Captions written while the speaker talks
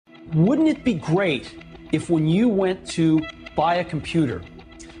Wouldn't it be great if when you went to buy a computer,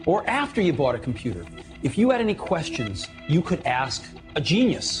 or after you bought a computer, if you had any questions, you could ask a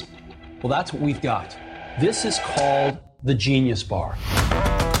genius? Well, that's what we've got. This is called the Genius Bar.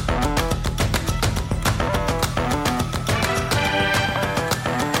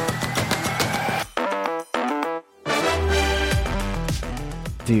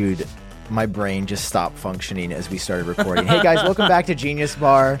 Dude, my brain just stopped functioning as we started recording. Hey guys, welcome back to Genius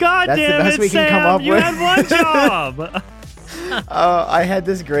Bar. God That's damn the best it, we can Sam, come up you with. had one job. I had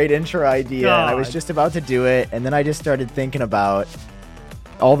this great intro idea, and I was God. just about to do it, and then I just started thinking about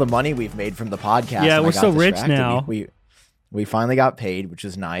all the money we've made from the podcast. Yeah, and I we're got so rich distracted. now. We finally got paid, which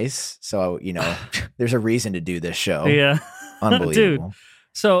is nice. So, there's a reason to do this show. Yeah. Unbelievable. Dude.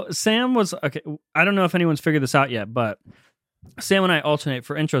 So Sam was, okay, I don't know if anyone's figured this out yet, but Sam and I alternate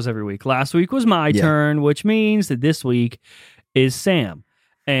for intros every week. Last week was my turn, which means that this week is Sam.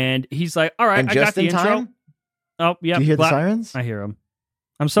 And he's like, all right, And I just got the in intro. time? Oh, yeah. Do you hear the sirens? I hear them.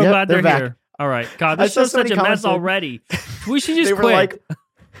 I'm so Yep, glad they're they're back. here. All right. God, I this saw show's such somebody a mess commented- already. We should just They were quit. like,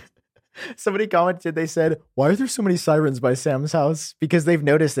 somebody commented, they said, why are there so many sirens by Sam's house? Because they've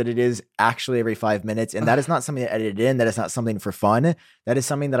noticed that it is actually every 5 minutes. And that is not something to edit in. That is not something for fun. That is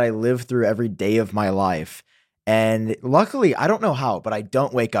something that I live through every day of my life. And luckily, I don't know how, but I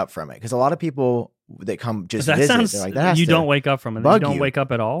don't wake up from it. Because a lot of people that come just that visit, sounds, they're like, that has you to don't wake up from it. You bug don't you. wake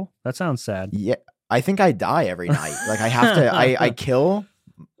up at all? That sounds sad. Yeah, I think I die every night. Like I have to, I kill.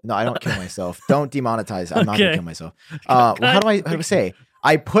 No, I don't kill myself. Don't demonetize. I'm not Okay. gonna kill myself. How do I say?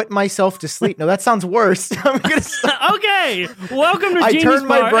 I put myself to sleep. No, that sounds worse. I'm gonna stop. Okay, welcome to I Genius turned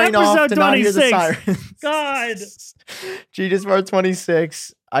my Bar, brain off episode to not hear the 26. sirens. God. Genius Bar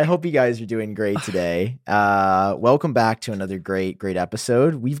 26. I hope you guys are doing great today. Welcome back to another great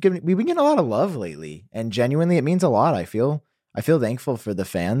episode. We've been getting a lot of love lately, and genuinely, it means a lot. I feel thankful for the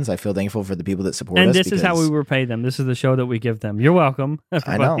fans. I feel thankful for the people that support us. And this is how because- we repay them. This is the show that we give them. You're welcome.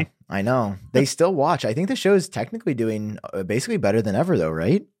 Everybody. I know. They still watch. I think the show is technically doing basically better than ever, though,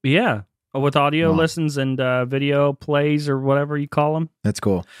 right? Yeah. With audio Wow. listens and video plays or whatever you call them. That's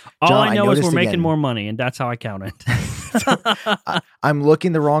cool. All John, I know is we're noticed making again- more money, and that's how I count it. I'm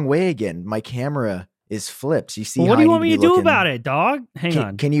looking the wrong way again. My camera is flipped. You see? What how do you I want need me be to do looking- about it, dog? Hang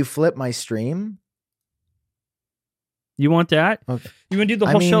on. Can you flip my stream? You want that? Okay. You want to do the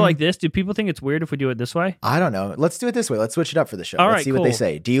I whole show mean- like this? Do people think it's weird if we do it this way? I don't know. Let's do it this way. Let's switch it up for the show. All Let's right, see what they cool.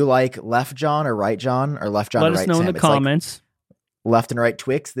 say. Do you like left John or right John, or left John Let or us right know Sam? in the It's like comments. left and right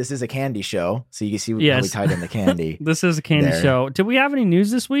Twix. This is a candy show, so you can see how we Yes. tied in the candy. This is a candy There. show. Did we have any news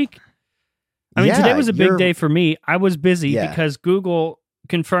this week? I mean, Yeah, today was a big you're- day for me. I was busy Yeah. because Google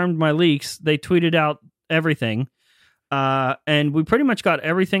confirmed my leaks. They tweeted out everything. And we pretty much got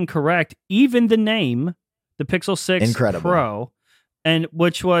everything correct, even the name, the Pixel 6 Incredible. Pro, and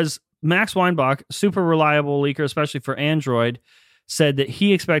which was Max Weinbach, super reliable leaker, especially for Android, said that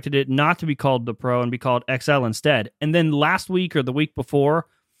he expected it not to be called the Pro and be called XL instead. And then last week or the week before,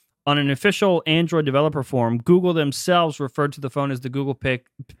 on an official Android developer forum, Google themselves referred to the phone as the Google Pixel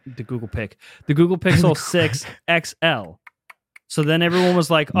 6 XL. So then everyone was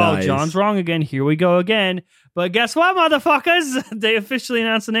like, oh, Nice. John's wrong again. Here we go again. But guess what, motherfuckers? They officially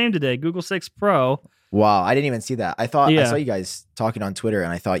announced the name today, Google 6 Pro. Wow, I didn't even see that. I Yeah. saw you guys talking on Twitter,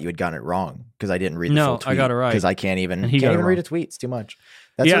 and I thought you had gotten it wrong because I didn't read the No, full tweet. I got it right. Because I can't even And he got it read wrong. a tweet. It's too much.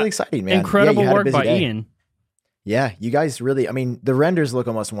 That's Yeah. really exciting, man. Incredible you had a work busy by day. Ian. Yeah, you guys really. I mean, the renders look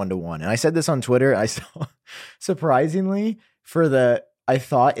almost 1-to-1, and I said this on Twitter. I saw, surprisingly, for the I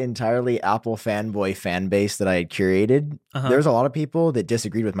thought entirely Apple fanboy fan base that I had curated, Uh-huh. there's a lot of people that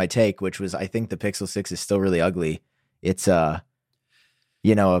disagreed with my take, which was I think the Pixel 6 is still really ugly. It's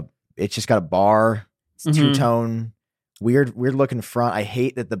it's just got a bar. It's Mhm. two-tone, weird looking front. I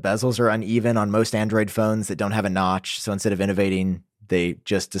hate that the bezels are uneven on most Android phones that don't have a notch. So instead of innovating, they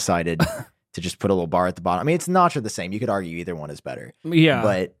just decided to just put a little bar at the bottom. I mean, it's notch are the same. You could argue either one is better. Yeah.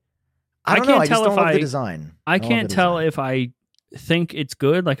 But I I don't can't know. I just tell don't if love I- the design. I don't love can't the tell design. if I think it's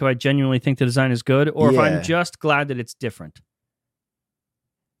good, like if I genuinely think the design is good, or if Yeah. I'm just glad that it's different.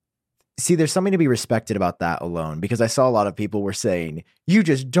 See, there's something to be respected about that alone, because I saw a lot of people were saying, you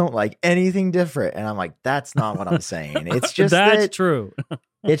just don't like anything different. And I'm like, that's not what I'm saying. It's just That's that true.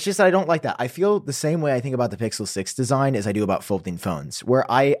 It's just I don't like that. I feel the same way I think about the Pixel 6 design as I do about folding phones, where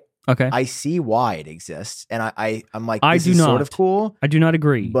I Okay. see why it exists, and I'm like, I this do is sort not. of cool. I do not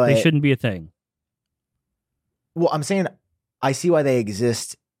agree. But- They shouldn't be a thing. Well, I'm saying I see why they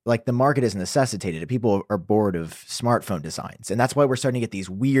exist. Like the market is necessitated. People are bored of smartphone designs, and that's why we're starting to get these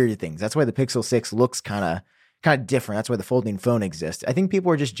weird things. That's why the Pixel 6 looks kind kind of different. That's why the folding phone exists. I think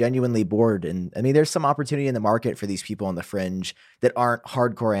people are just genuinely bored. And I mean, there's some opportunity in the market for these people on the fringe that aren't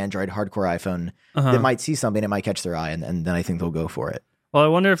hardcore Android, hardcore iPhone, that might see something that might catch their eye. And then I think they'll go for it. Well, I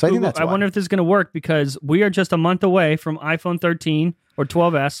wonder if I wonder if this is going to work, because we are just a month away from iPhone 13 or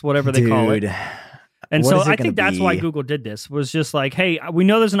 12S, whatever they call it. And so I think that's why Google did this, was just like, hey, we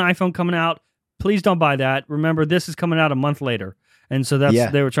know there's an iPhone coming out. Please don't buy that. Remember, this is coming out a month later. And so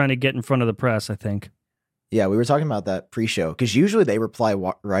they were trying to get in front of the press, I think. Yeah, we were talking about that pre-show, because usually they reply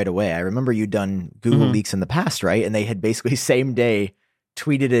right away. I remember you'd done Google Leaks in the past, right? And they had basically same day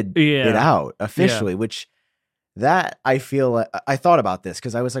tweeted it out officially, which that I feel I thought about this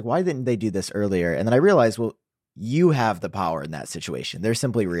because I was like, why didn't they do this earlier? And then I realized, well, you have the power in that situation. They're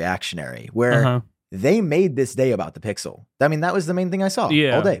simply reactionary, where they made this day about the Pixel. I mean, that was the main thing I saw all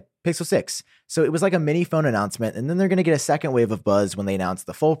day. Pixel 6. So it was like a mini phone announcement. And then they're going to get a second wave of buzz when they announce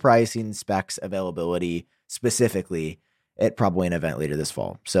the full pricing, specs, availability, specifically at probably an event later this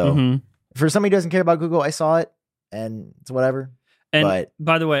fall. So for somebody who doesn't care about Google, I saw it and it's whatever. And but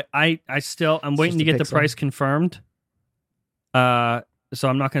by the way, I'm waiting to get the price confirmed. So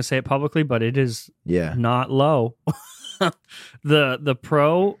I'm not going to say it publicly, but it is not low. The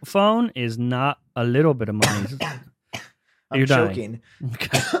Pro phone is not a little bit of money. I'm joking.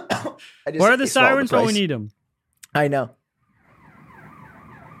 Okay. Where are the sirens when we need them? I know.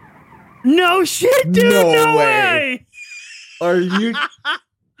 No shit, dude. No way. Are you?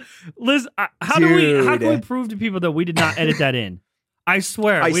 Liz, how can we prove to people that we did not edit that in? I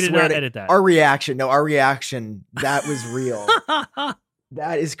swear, we did not edit that. Our reaction, that was real.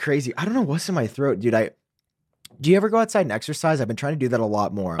 That is crazy. I don't know what's in my throat, dude. Do you ever go outside and exercise? I've been trying to do that a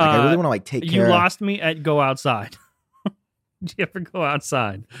lot more. Like, I really want to take care. You lost me at go outside. Do you ever go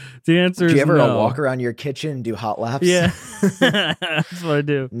outside? The answer is no. Do you ever walk around your kitchen and do hot laps? Yeah, that's what I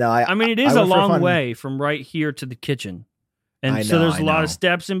do. No, I mean, it is a long way from right here to the kitchen. And so there's a lot of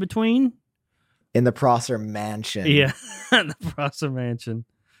steps in between. In the Prosser Mansion. Yeah, the Prosser Mansion.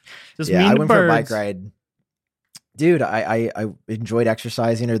 Just I went for a bike ride. Dude, I enjoyed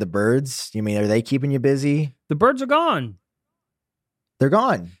exercising. Are the birds? You mean, are they keeping you busy? The birds are gone. They're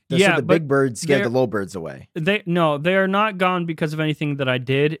gone. So the big birds scared the little birds away. They are not gone because of anything that I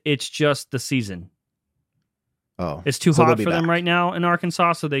did. It's just the season. Oh, it's too hot for them right now in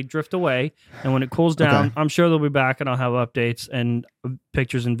Arkansas, so they drift away. And when it cools down, I'm sure they'll be back, and I'll have updates and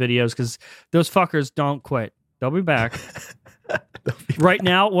pictures and videos, because those fuckers don't quit. They'll be back. Right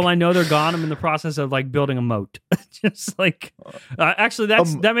now, well, I know they're gone. I'm in the process of like building a moat. Just like, actually, that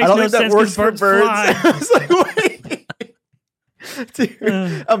makes no sense because birds fly. I was like, wait.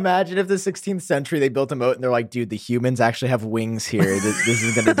 Dude, imagine if the 16th century they built a moat and they're like, dude, the humans actually have wings here. This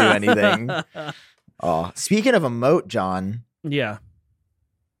isn't going to do anything. Oh, speaking of a moat, John. Yeah.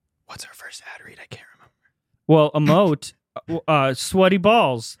 What's our first ad read? I can't remember. Well, a moat, sweaty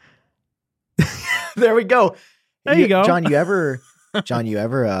balls. There we go. There you go. John, you ever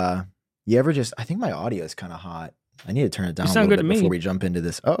just, I think my audio is kind of hot. I need to turn it down a little bit before we jump into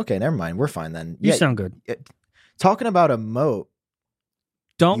this. Oh, okay. Never mind. We're fine then. You sound good. Talking about a moat.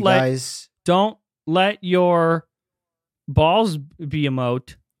 Don't let your balls be a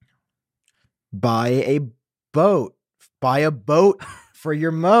moat. Buy a boat. Buy a boat for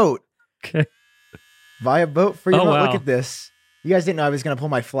your moat. Okay. Buy a boat for your moat. Wow. Look at this. You guys didn't know I was going to pull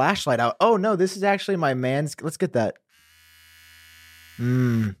my flashlight out. Oh, no, this is actually my Let's get that.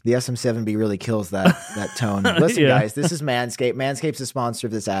 The SM7B really kills that tone. Listen, guys, this is Manscaped. Manscaped's the sponsor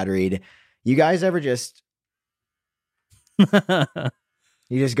of this ad read. You guys ever just...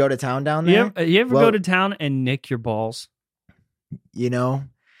 you just go to town down there? You ever go to town and nick your balls? You know,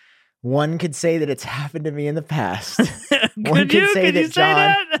 one could say that it's happened to me in the past. One could say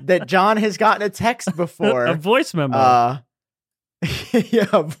that John has gotten a text before. A voice memo. Yeah,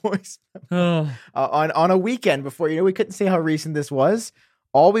 a voice memo. On a weekend before. You know, we couldn't say how recent this was.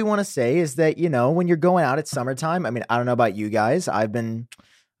 All we want to say is that, you know, when you're going out, it's summertime. I mean, I don't know about you guys. I've been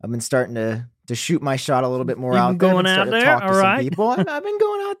starting to shoot my shot a little bit more out there. Going out there, talk to some people. I've been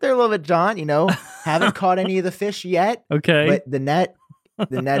going out there a little bit, John. You know, haven't caught any of the fish yet. Okay, but the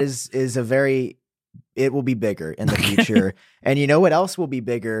net is it will be bigger in the future. And you know what else will be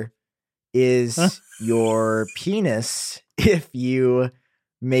bigger is your penis if you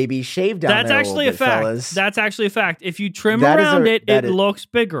maybe shave down. That's there actually a little bit, a fact. fellas. That's actually a fact. If you trim around it looks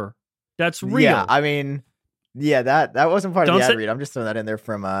bigger. That's real. Yeah, I mean, yeah, that wasn't part of the ad read. I'm just throwing that in there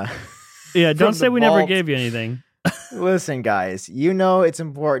from yeah, don't say we never gave you anything. Listen, guys, you know it's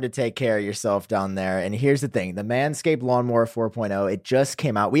important to take care of yourself down there. And here's the thing. The Manscaped Lawnmower 4.0, it just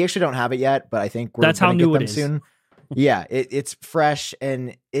came out. We actually don't have it yet, but I think we're going to get them soon. Yeah, it's fresh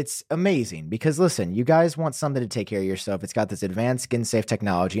and it's amazing because listen, you guys want something to take care of yourself. It's got this advanced skin safe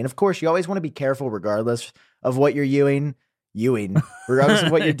technology. And of course, you always want to be careful regardless of what you're regardless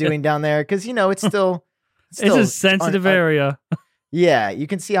of what you're doing down there. Cause it's still it's a sensitive area. Yeah, you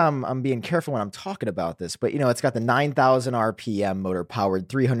can see I'm being careful when I'm talking about this, but it's got the 9,000 RPM motor powered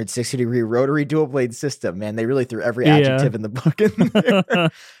 360-degree rotary dual blade system. Man, they really threw every adjective in the book in there.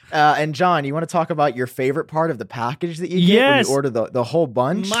 And John, you want to talk about your favorite part of the package that you get when you order the whole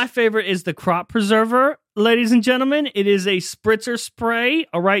bunch? My favorite is the crop preserver, ladies and gentlemen. It is a spritzer spray.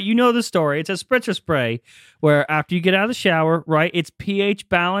 All right, you know the story. It's a spritzer spray where after you get out of the shower, right, it's pH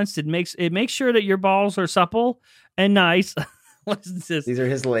balanced. It makes sure that your balls are supple and nice. What is this? These are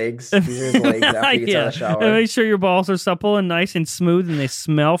his legs. These are his legs after he gets out of the shower. And make sure your balls are supple and nice and smooth and they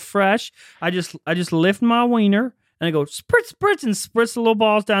smell fresh. I just lift my wiener and I go spritz, spritz, and spritz the little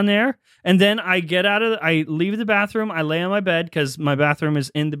balls down there. And then I leave the bathroom. I lay on my bed because my bathroom is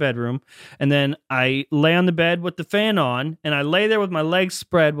in the bedroom. And then I lay on the bed with the fan on and I lay there with my legs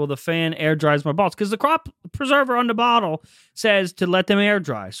spread while the fan air dries my balls. Because the crop preserver on the bottle says to let them air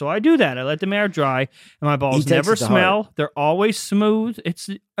dry. So I do that. I let them air dry and my balls never smell. They're always smooth. It's,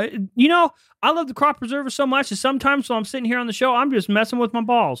 I love the crop preserver so much that sometimes when I'm sitting here on the show, I'm just messing with my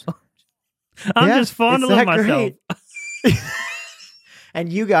balls. I'm just fondling myself.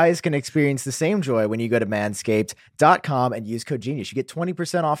 And you guys can experience the same joy when you go to manscaped.com and use code GENIUS. You get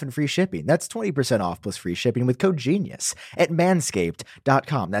 20% off and free shipping. That's 20% off plus free shipping with code GENIUS at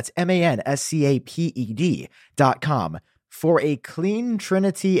manscaped.com. That's manscaped.com for a clean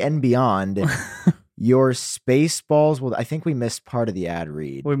trinity and beyond. Your space balls will. I think we missed part of the ad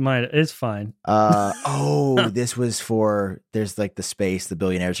read. We might. It's fine. This was for. There's like the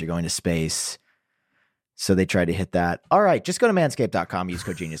billionaires are going to space. So they tried to hit that. All right, just go to manscaped.com. Use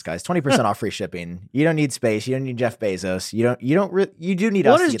code GENIUS, guys. 20% off free shipping. You don't need space. You don't need Jeff Bezos. You do need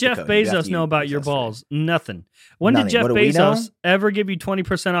us. What does Jeff Bezos know about your balls? Nothing. When did Jeff Bezos ever give you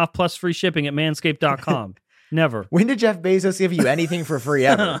 20% off plus free shipping at manscaped.com? Never. When did Jeff Bezos give you anything for free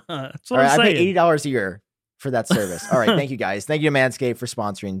ever? That's what I'm saying. I pay $80 a year for that service. All right, thank you guys. Thank you to Manscaped for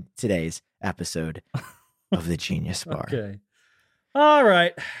sponsoring today's episode of the Genius Bar. Okay. All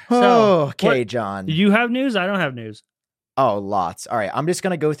right. So, John. Do you have news? I don't have news. Oh, lots. All right. I'm just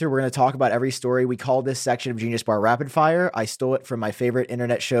going to go through. We're going to talk about every story. We call this section of Genius Bar Rapid Fire. I stole it from my favorite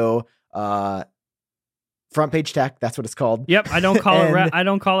internet show, Front Page Tech. That's what it's called. Yep. I don't call it. I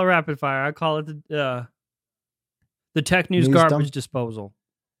don't call it rapid fire. I call it the tech news garbage disposal.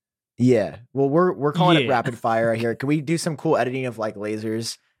 Yeah. Well, we're calling it rapid fire here. Can we do some cool editing of like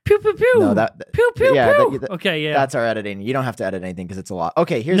lasers? Pew, pew, pew. No, pew, pew, yeah, pew. Okay, yeah. That's our editing. You don't have to edit anything because it's a lot.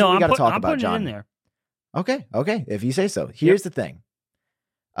 Okay, here's what we got to talk about, John. It in there. Okay. If you say so. Here's the thing.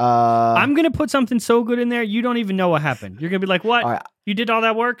 I'm going to put something so good in there, you don't even know what happened. You're going to be like, what? Right. You did all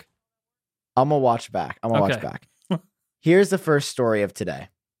that work? I'm going to watch back. Here's the first story of today.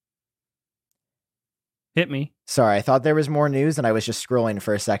 Hit me. Sorry, I thought there was more news and I was just scrolling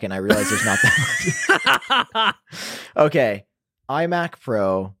for a second. I realized there's not that much. Okay. iMac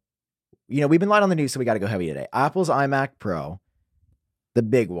Pro. We've been light on the news, so we got to go heavy today. Apple's iMac Pro, the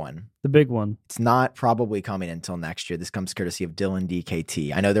big one. It's not probably coming until next year. This comes courtesy of Dylan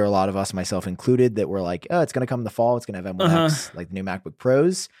DKT. I know there are a lot of us, myself included, that were like, oh, it's going to come in the fall. It's going to have M1X, like the new MacBook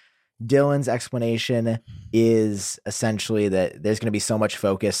Pros. Dylan's explanation is essentially that there's going to be so much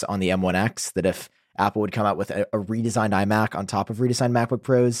focus on the M1X that if Apple would come out with a redesigned iMac on top of redesigned MacBook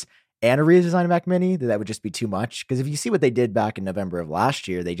Pros and a redesigned Mac Mini, that would just be too much. Because if you see what they did back in November of last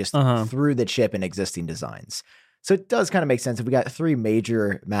year, they just threw the chip in existing designs. So it does kind of make sense. If we got 3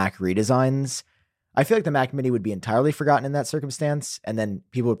 major Mac redesigns, I feel like the Mac Mini would be entirely forgotten in that circumstance. And then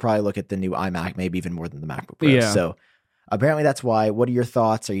people would probably look at the new iMac maybe even more than the MacBook Pro. Yeah. So apparently that's why. What are your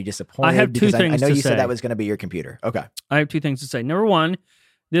thoughts? Are you disappointed? I have two things to say. I know you said that was going to be your computer. Okay. I have 2 things to say. Number one,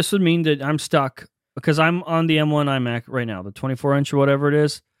 this would mean that I'm stuck because I'm on the M1 iMac right now, the 24-inch or whatever it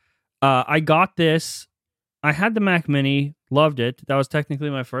is. I got this. I had the Mac Mini, loved it. That was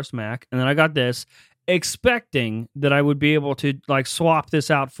technically my first Mac. And then I got this, expecting that I would be able to like swap this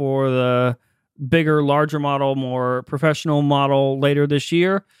out for the bigger, larger model, more professional model later this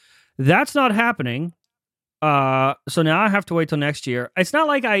year. That's not happening. So now I have to wait till next year. It's not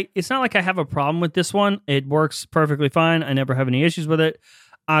like I have a problem with this one. It works perfectly fine. I never have any issues with it.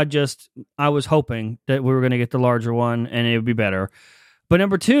 I was hoping that we were going to get the larger one and it would be better. But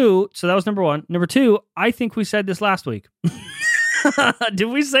number 2, so that was number 1. Number 2, I think we said this last week. Did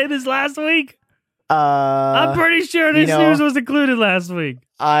we say this last week? I'm pretty sure this news was included last week.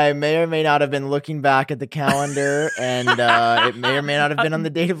 I may or may not have been looking back at the calendar, and it may or may not have been on the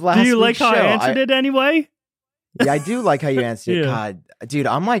date of last week's show. Do you like how I answered it anyway? Yeah, I do like how you answered. Yeah. God, dude,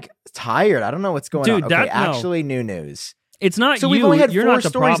 I'm like tired. I don't know what's going Dude, on. Okay, no. actually, new news. It's not So you. we've only had You're 4 not the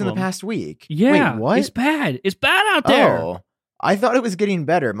stories problem. in the past week. Yeah. Wait, what? It's bad. It's bad out there. Oh, I thought it was getting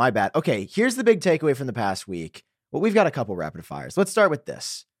better. My bad. Okay, here's the big takeaway from the past week. Well, we've got a couple rapid fires. Let's start with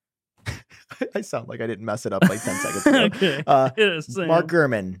this. I sound like I didn't mess it up like 10 seconds ago. Okay. Yes, Sam. Mark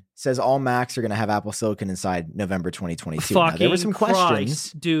Gurman says all Macs are going to have Apple Silicon inside November 2022. Now, Fucking there were some Christ,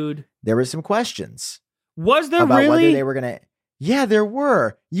 questions. dude. There were some questions Was there about whether really? they were going to. Yeah, there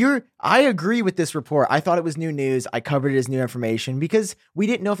were. I agree with this report. I thought it was new news. I covered it as new information because we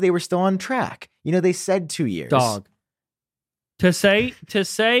didn't know if they were still on track. You know, they said 2 years. Dog. To say,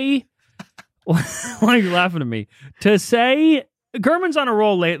 why are you laughing at me? To say, Gurman's on a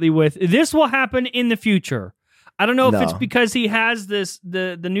roll lately with this will happen in the future. I don't know if it's No. because he has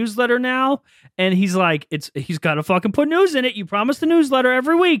the newsletter now, and he's like, he's got to fucking put news in it. You promised the newsletter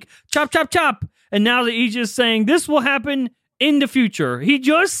every week, chop, chop, chop, and now that he's just saying this will happen in the future. He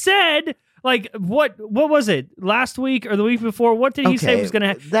just said, like, what was it last week or the week before? What did he say was going to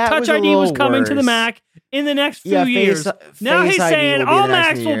happen? That Touch was a ID was little coming to the worse. Mac in the next few Yeah, years. Now Face he's ID saying will be all the next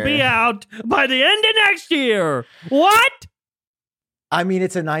Macs will year. be out by the end of next year. What? I mean,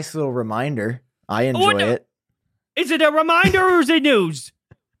 it's a nice little reminder. I enjoy the- it. Is it a reminder or is it news?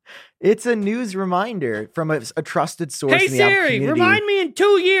 It's a news reminder from a trusted source Hey in the Apple Siri, community. remind me in 2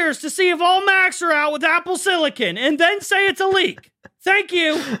 years to see if all Macs are out with Apple Silicon, and then say it's a leak. Thank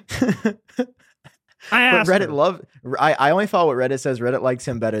you. I But asked Reddit her. I only follow what Reddit says. Reddit likes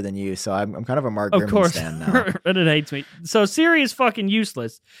him better than you, so I'm kind of a Mark Of Gurman course, stan now. Reddit hates me. So Siri is fucking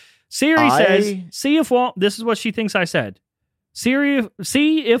useless. Siri says, "See if this is what she thinks I said. Siri,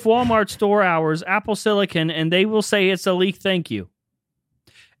 see if Walmart store hours Apple Silicon, and they will say it's a leak. Thank you."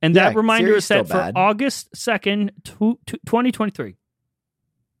 And that Yeah, reminder Siri's is set still for bad. August 2nd, 2023.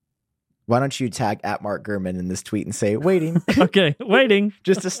 Why don't you tag at Mark Gurman in this tweet and say waiting Okay, waiting.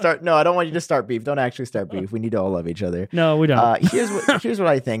 just to start? No, I don't want you to start beef. Don't actually start beef. We need to all love each other. No, we don't. Here's what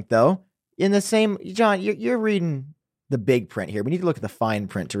I think though. In the same, John, you're reading the big print here. We need to look at the fine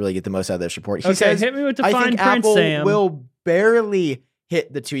print to really get the most out of this report. He Okay, says, hit me with the I fine think print, Apple Sam. will barely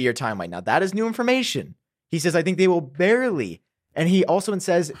hit the 2-year timeline. Now that is new information. He says, I think they will barely. And he also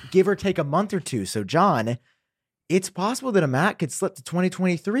says, give or take a month or two. So John, it's possible that a Mac could slip to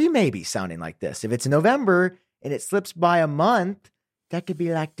 2023, maybe sounding like this. If it's November and it slips by a month, that could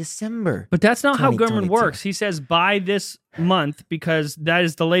be like December. But that's not how Gurman 2022. works. He says by this month because that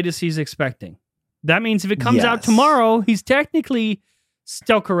is the latest he's expecting. That means if it comes out Yes. tomorrow, he's technically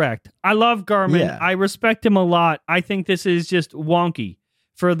still correct. I love Gurman. Yeah. I respect him a lot. I think this is just wonky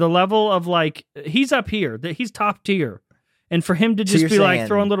for the level of like, he's up here, that he's top tier. And for him to So just you're be like saying-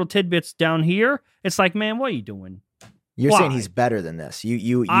 throwing little tidbits down here, it's like, man, what are you doing? You're Why? saying he's better than this.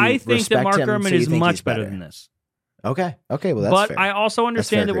 You I think that respect Mark him, Gurman so you is think much he's better than this. Okay. Okay. Well, that's But fair. I also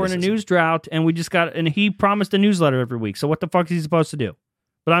understand fair that we're in a criticism. news drought and we just got, and he promised a newsletter every week. So what the fuck is he supposed to do?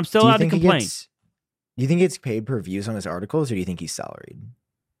 But I'm still Do you allowed to think he complain. gets- Do you think it's paid per views on his articles, or do you think he's salaried?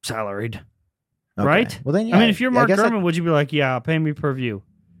 Salaried. Okay. Right? Well, then, yeah. I mean, if you're I Mark guess that- Gurman, would you be like, yeah, pay me per view?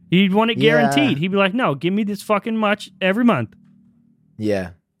 He'd want it Yeah. guaranteed. He'd be like, no, give me this fucking much every month.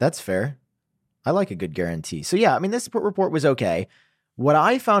 Yeah, that's fair. I like a good guarantee. So yeah, I mean, this report was okay. What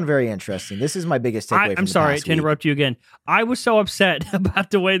I found very interesting, this is my biggest takeaway from I'm the sorry past to week. interrupt you again. I was so upset about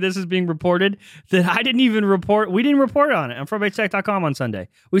the way this is being reported that I didn't even report. We didn't report on it on frontpagetech.com on Sunday.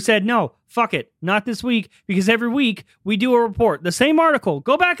 We said, no, fuck it. Not this week, because every week we do a report. The same article.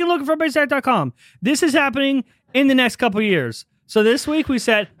 Go back and look at frontpagetech.com. This is happening in the next couple of years. So this week we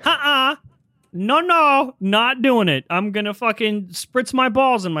said, no, not doing it. I'm going to fucking spritz my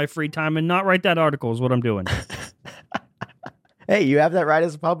balls in my free time and not write that article is what I'm doing. Hey, you have that right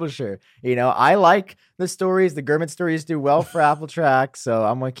as a publisher. You know, I like the stories. The Gurman stories do well for Apple Track, so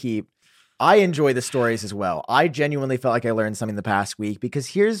I'm going to keep. I enjoy the stories as well. I genuinely felt like I learned something the past week because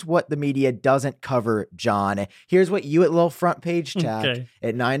here's what the media doesn't cover, John. Here's what you at Little Front Page Tech Okay.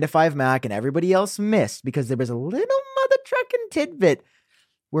 at 9 to 5 Mac and everybody else missed because there was a little mother trucking tidbit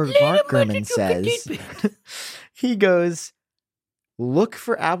where Mark Gurman says, he goes, look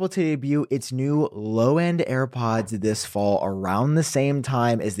for Apple to debut its new low-end AirPods this fall around the same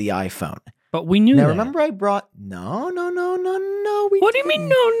time as the iPhone. But we knew Now, that. remember I brought... No. What do you mean?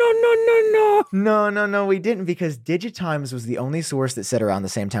 No. No, we didn't because Digitimes was the only source that said around the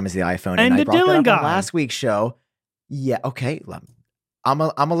same time as the iPhone. And I the brought that Dylan up guy. on last week's show. Yeah, okay. I'm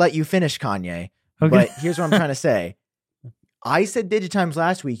gonna let you finish, Kanye. Okay. But here's what I'm trying to say. I said Digitimes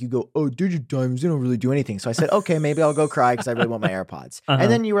last week. You go, oh, Digitimes, they don't really do anything. So I said, okay, maybe I'll go cry because I really want my AirPods. Uh-huh.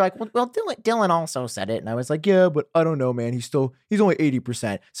 And then you were like, well, Dylan also said it. And I was like, yeah, but I don't know, man. He's only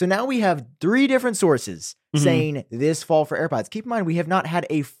 80%. So now we have 3 different sources saying this fall for AirPods. Keep in mind, we have not had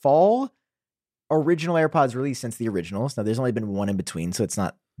a fall original AirPods release since the originals. Now, there's only been one in between, so it's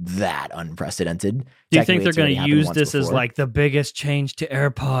not that unprecedented. Do you think they're going to use this as like the biggest change to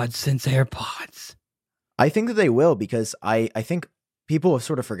AirPods since AirPods? I think that they will, because I think people have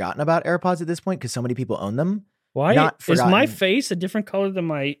sort of forgotten about AirPods at this point because so many people own them. Why Not is forgotten. my face a different color than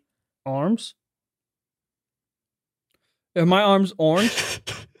my arms? Are my arms orange?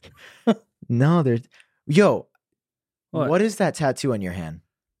 No, they're... Yo, What? is that tattoo on your hand?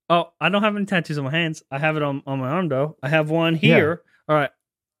 Oh, I don't have any tattoos on my hands. I have it on my arm, though. I have one here. All right.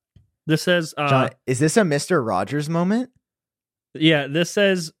 This says... John, is this a Mr. Rogers moment? Yeah, this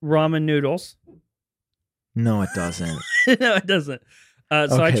says ramen noodles. No, it doesn't. No, it doesn't. So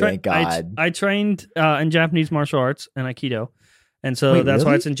Okay, thank God. I trained in Japanese martial arts and Aikido. And so Wait, that's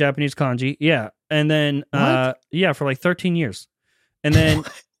why really? it's in Japanese kanji. Yeah. And then, What? yeah, for like 13 years. And then,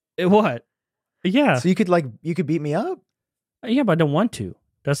 what? Yeah. So you could beat me up? Yeah, but I don't want to.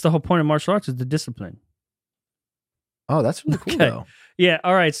 That's the whole point of martial arts is the discipline. Oh, that's really cool, Okay. though. Yeah.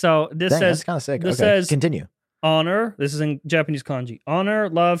 All right. So this Dang, says that's kind of sick. this Okay, says- continue. honor. This is in Japanese kanji. Honor,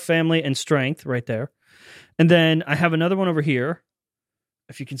 love, family, and strength right there. And then I have another one over here.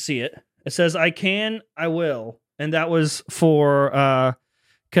 If you can see it, it says, I can, I will. And that was for,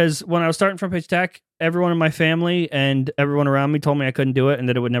 because when I was starting Front Page Tech, everyone in my family and everyone around me told me I couldn't do it and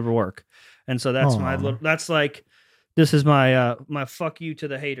that it would never work. And so that's Aw. that's like, this is my fuck you to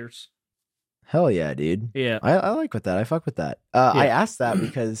the haters. Hell yeah, dude. Yeah. I like with that. I fuck with that. I Yeah. asked that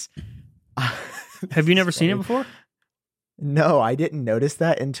because... Have you never It's seen it funny. before? No, I didn't notice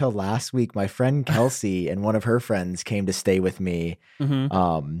that until last week. My friend Kelsey and one of her friends came to stay with me.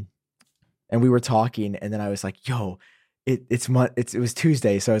 Mm-hmm. And we were talking, and then I was like, yo, it was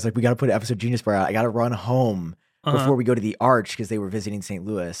Tuesday. So I was like, we got to put an episode of Genius Bar out. I got to run home before we go to the Arch because they were visiting St.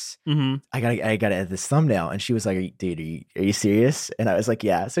 Louis. Mm-hmm. I gotta edit this thumbnail. And she was like, dude, are you serious? And I was like,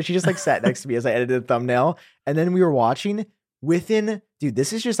 yeah. So she just like sat next to me as I edited the thumbnail. And then we were watching dude,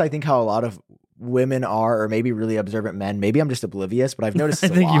 this is just, I think, how a lot of women are, or maybe really observant men. Maybe I'm just oblivious, but I've noticed I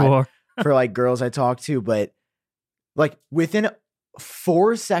this a think lot you are. for like girls I talk to. But like within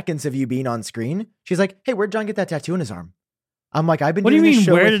 4 seconds of you being on screen, she's like, hey, where'd John get that tattoo on his arm? I'm like, I've been What do you doing this mean?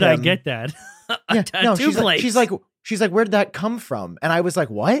 show Where with did I him. get that? A Yeah, tattoo no, she's place. like, where did that come from? And I was like,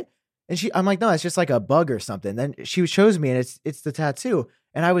 what? And I'm like, no, it's just like a bug or something. Then she shows me, and it's the tattoo.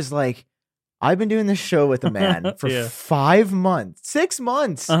 And I was like, I've been doing this show with a man for Yeah. 5 months, 6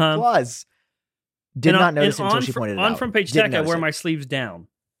 months Uh-huh. plus. Did not notice and until on she pointed it on out. Front Page Didn't Tech, I notice wear it. my sleeves down.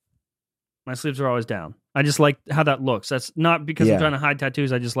 My sleeves are always down. I just like how that looks. That's not because Yeah. I'm trying to hide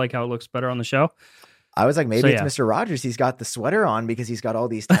tattoos. I just like how it looks better on the show. I was like, maybe So, it's yeah. Mr. Rogers. He's got the sweater on because he's got all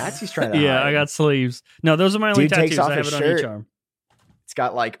these tats he's trying to Yeah, hide. I got sleeves. No, those are my only Dude takes tattoos. off I have his it on each shirt. arm. It's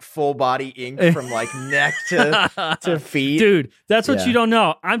got like full body ink from like neck to feet. Dude, that's what Yeah. you don't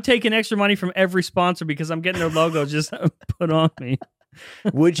know. I'm taking extra money from every sponsor because I'm getting their logo just put on me.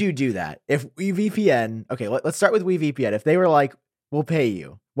 Would you do that if WeVPN? Okay, let's start with WeVPN. If they were like, "We'll pay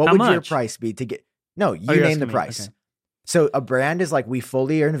you," what How would your much? price be to get? No, you Oh, you're name the asking me. price. Okay. So a brand is like, we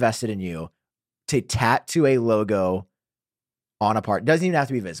fully are invested in you to tattoo a logo on a part. Doesn't even have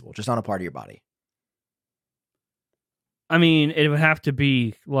to be visible, just on a part of your body. I mean, it would have to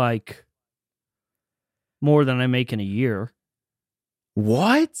be like more than I make in a year.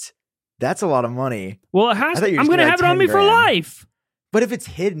 What? That's a lot of money. Well, it has I thought to. you were I'm just going to gonna have like it on me 10 for grand. life. But if it's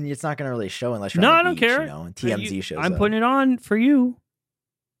hidden, it's not going to really show unless you're No, on the I don't beach, care. You know, and TMZ shows I'm up. putting it on for you.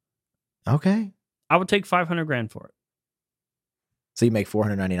 Okay. I would take $500,000 for it. So you make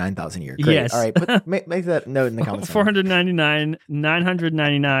 $499,000 a year. Great. Yes. All right. But make that note in the comments. $499,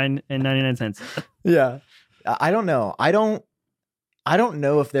 $999 and 99 cents. Yeah. I don't know. I don't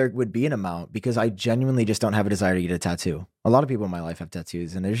know if there would be an amount because I genuinely just don't have a desire to get a tattoo. A lot of people in my life have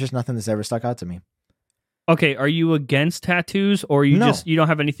tattoos, and there's just nothing that's ever stuck out to me. Okay, are you against tattoos, or you No. you don't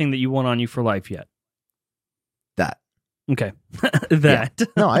have anything that you want on you for life yet? That. Okay, that.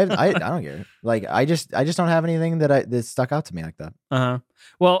 No, I don't care. Like I just don't have anything that stuck out to me like that. Uh-huh.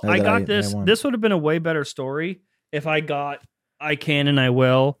 Well, Or I that got I this. want. This would have been a way better story if I got I Can and I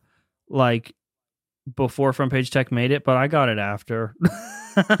Will like before Front Page Tech made it, but I got it after.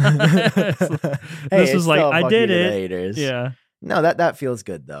 This was like I did it. Haters. Yeah. No, that feels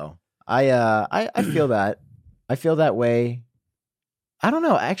good though. I feel that. I feel that way. I don't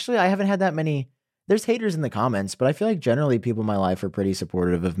know. Actually, I haven't had that many. There's haters in the comments, but I feel like generally people in my life are pretty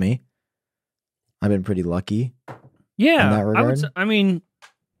supportive of me. I've been pretty lucky. Yeah, that regard? I would. I mean,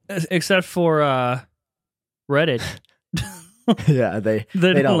 except for Reddit. Yeah, they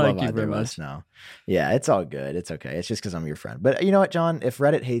They don't don't like love you either very of much. us now. Yeah, it's all good. It's okay. It's just because I'm your friend. But you know what, John? If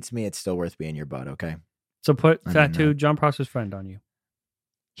Reddit hates me, it's still worth being your butt. Okay. So put I mean, tattoo John Prosper's friend on you.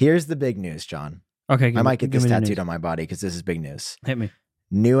 Here's the big news, John. Okay, I might get this tattooed on my body because this is big news. Hit me,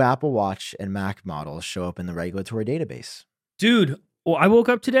 New Apple Watch and Mac models show up in the regulatory database. dude. Well, I woke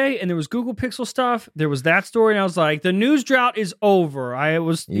up today and there was Google Pixel stuff. There was that story, and I was like, the news drought is over. I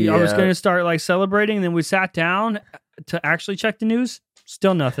was going to start like celebrating, and then we sat down to actually check the news.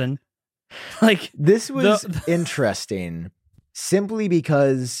 Still nothing. Like This was interesting simply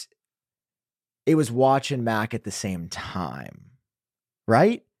because it was Watch and Mac at the same time,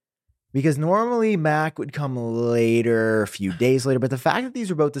 right? Because normally Mac would come later, a few days later, but the fact that these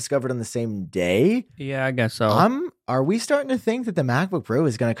were both discovered on the same day, yeah, I guess so. are we starting to think that the MacBook Pro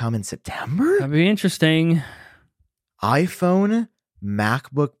is going to come in September? That'd be interesting. iPhone,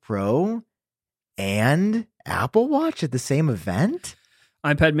 MacBook Pro, and Apple Watch at the same event?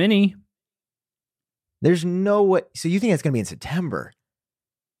 iPad Mini. There's no way. So you think it's going to be in September?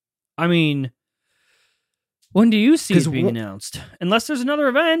 I mean, when do you see 'Cause it being announced? Unless there's another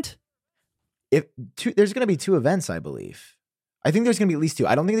event. There's going to be 2 events, I believe. I think there's going to be at least 2.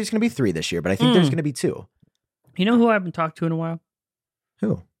 I don't think there's going to be 3 this year, but I think there's going to be 2. You know who I haven't talked to in a while?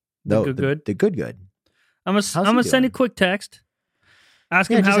 Who? The Good. The good. I'm gonna send a quick text,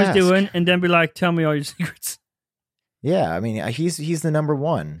 ask him Yeah, how just he's ask. doing, and then be like, "Tell me all your secrets." Yeah, I mean, he's the number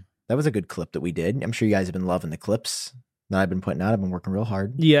one. That was a good clip that we did. I'm sure you guys have been loving the clips that I've been putting out. I've been working real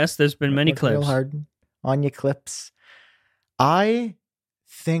hard. Yes, there's been many Working real clips. hard on your clips. I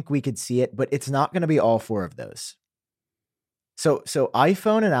think we could see it, but it's not going to be all 4 of those. So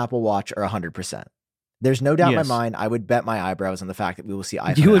iPhone and Apple Watch are 100%. There's no doubt in Yes. my mind. I would bet my eyebrows on the fact that we will see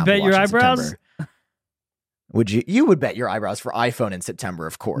iPhone. You and would Apple bet your Watch in eyebrows? September. Would you? You would bet your eyebrows for iPhone in September,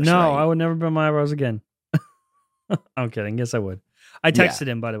 of course. No, right? I would never bet my eyebrows again. I'm kidding. Yes, I would. I texted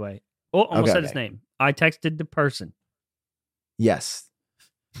him, by the way. Oh, almost said his name. I texted the person. Yes.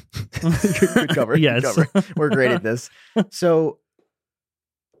 good cover. Yes. Good cover. We're great at this. So,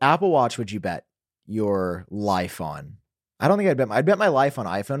 Apple Watch, would you bet your life on? I don't think I'd bet my life on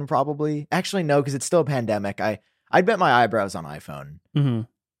iPhone probably. Actually, no, because it's still a pandemic. I'd bet my eyebrows on iPhone. Mm-hmm.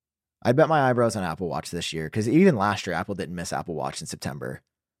 I'd bet my eyebrows on Apple Watch this year because even last year, Apple didn't miss Apple Watch in September.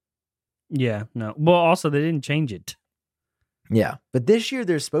 Yeah, no. Well, also they didn't change it. Yeah, but this year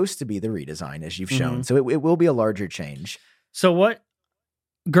there's supposed to be the redesign, as you've shown. Mhm. So it will be a larger change. So what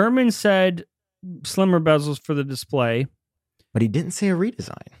Gurman said, slimmer bezels for the display. But he didn't say a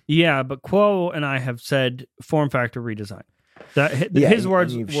redesign. Yeah, but Quo and I have said form factor redesign. Yeah, His and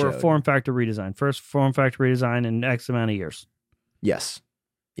words you've were showed. form factor redesign. First form factor redesign in X amount of years. Yes.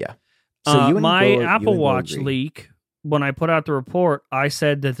 Yeah. So you and my Bo- you Apple and Bo Watch agree. leak, when I put out the report, I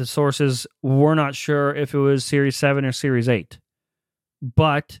said that the sources were not sure if it was Series 7 or Series 8.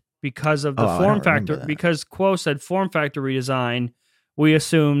 But because of the Oh, I form don't remember factor, that. because Quo said form factor redesign, we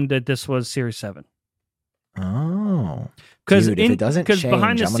assumed that this was Series 7. Oh. Because Dude, if it doesn't change,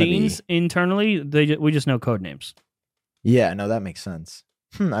 behind the I'm gonna be- scenes, internally, we just know code names. Yeah, no, that makes sense.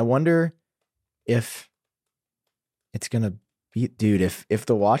 I wonder if it's gonna be, dude. If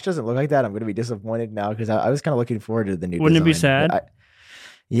the watch doesn't look like that, I'm gonna be disappointed now because I was kind of looking forward to the new. Wouldn't it be design, but sad?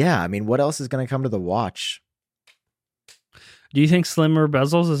 yeah, I mean, what else is gonna come to the watch? Do you think slimmer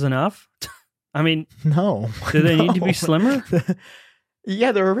bezels is enough? I mean, No. do they need to No. be slimmer?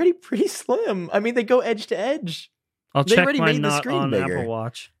 Yeah, they're already pretty slim. I mean, they go edge to edge. I'll They check already mine made the not screen on bigger. Apple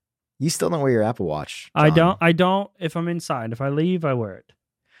Watch. You still don't wear your Apple Watch. I John. don't. If I'm inside, if I leave, I wear it.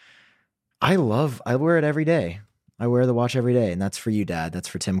 I wear it every day. I wear the watch every day, and that's for you, Dad. That's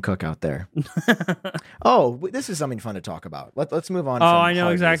for Tim Cook out there. Oh, this is something fun to talk about. Let's move on. Oh, from I know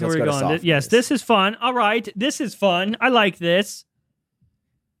hard exactly news. where Let's you're go to going. soft Yes, news. this is fun. All right, this is fun. I like this.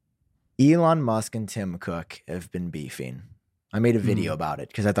 Elon Musk and Tim Cook have been beefing. I made a Hmm. video about it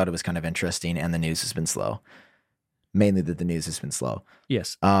because I thought it was kind of interesting, and the news has been slow. Mainly that the news has been slow.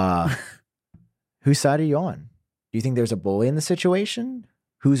 Yes. Whose side are you on? Do you think there's a bully in the situation?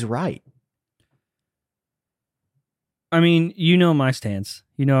 Who's right? I mean, you know my stance.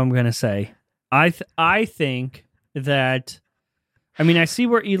 You know what I'm going to say. I think that, I mean, I see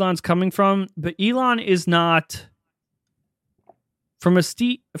where Elon's coming from, but Elon is not, from a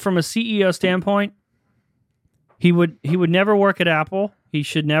CEO standpoint, he would never work at Apple. He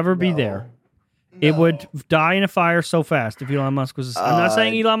should never be there. It would die in a fire so fast if Elon Musk was. I'm not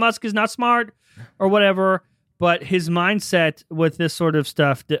saying Elon Musk is not smart or whatever, but his mindset with this sort of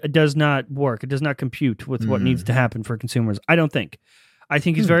stuff does not work. It does not compute with what needs to happen for consumers. I don't think. I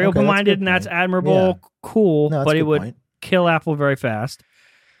think he's very okay, that's a open-minded, good and that's point. admirable, Yeah. cool, No, that's but a it good would point. kill Apple very fast.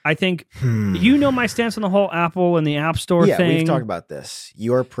 I think you know my stance on the whole Apple and the App Store Yeah, thing. we've talked about this.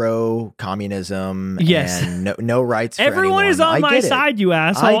 You're pro communism. Yes. And no rights. For Everyone is anyone. on I my get it. side, you I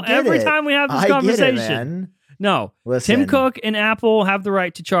asshole. get Every it. time we have this I get it, conversation. man. No. Listen. Tim Cook and Apple have the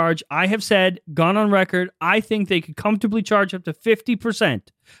right to charge. I have said, gone on record, I think they could comfortably charge up to 50%.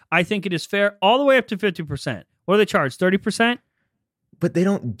 I think it is fair all the way up to 50%. What do they charge? 30%? But they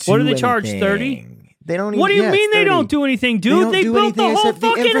don't do What do they charge? anything. 30? They don't. What do you yeah, mean it's they 30. don't do anything, They dude? don't They do built the anything whole except the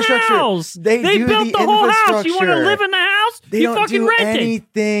fucking infrastructure. house. They do built the the whole house. You want to infrastructure. live in the house? They you don't fucking do rent it.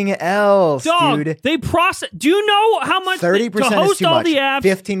 anything else, Dog, dude. they process. Do you know how much 30% to is host too all much. the apps,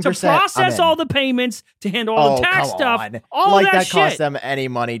 15%, to process I'm in. all the payments, to handle all the tax come stuff, on. all like of that, costs shit? them any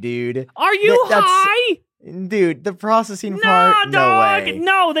money, dude. Are you That's- high? Dude, the processing Nah, part, no dog. way.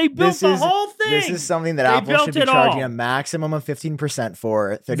 No, they built the whole thing. This is something that They Apple built should be it charging all. a maximum of 15%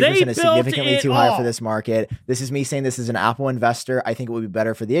 for. 30% They is built significantly it too high all. for this market. This is me saying this is an Apple investor. I think it would be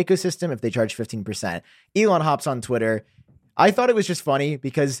better for the ecosystem if they charge 15%. Elon hops on Twitter. I thought it was just funny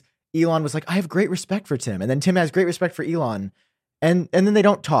because Elon was like, I have great respect for Tim. And then Tim has great respect for Elon. And then they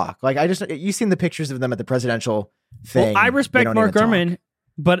don't talk. Like, you've seen the pictures of them at the presidential thing. Well, I respect They don't Mark even talk. Gurman,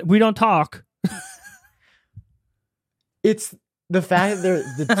 but we don't talk. It's the fact that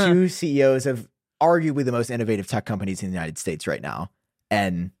they're the two CEOs of arguably the most innovative tech companies in the United States right now.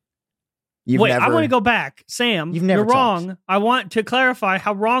 And Wait, I want to go back. Sam, You've never you're wrong. I want to clarify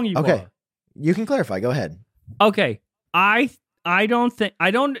how wrong you Okay. are. You can clarify. Go ahead. Okay. I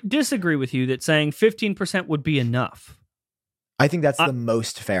don't disagree with you that saying 15% would be enough. I think that's the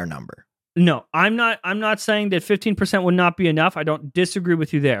most fair number. No, I'm not saying that 15% would not be enough. I don't disagree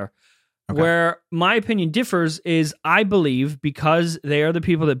with you there. Okay. Where my opinion differs is I believe because they are the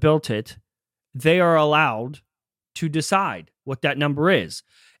people that built it, they are allowed to decide what that number is.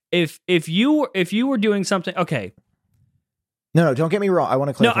 If you were doing something, okay. No, don't get me wrong. I want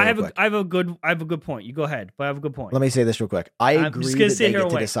to clarify. No, real quick. I have a good point. You go ahead, but I have a good point. Let me say this real quick. I I'm agree just gonna that sit they here get and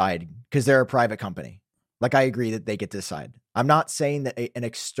to wait. decide because they're a private company. Like, I agree that they get to decide. I'm not saying that an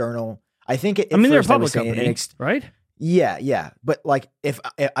external. I think. they're a public company, right? Yeah. But like, if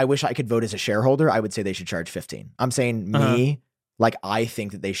I wish I could vote as a shareholder, I would say they should charge 15. I'm saying me, like, I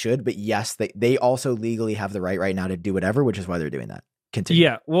think that they should, but yes, they also legally have the right now to do whatever, which is why they're doing that. Continue.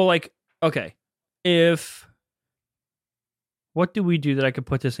 Yeah. Well, like, okay, what do we do that I could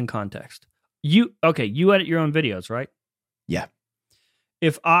put this in context? You edit your own videos, right? Yeah.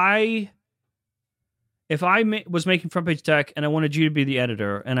 If I was making Front Page Tech and I wanted you to be the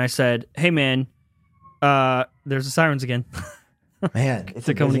editor, and I said, "Hey, man, there's the sirens again." Man, it's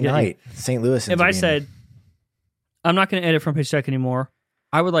a They're coming busy to get you. night. St. Louis. If I said, "I'm not going to edit Front Page Tech anymore,"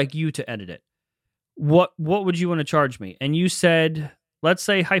 I would like you to edit it. What would you want to charge me? And you said, let's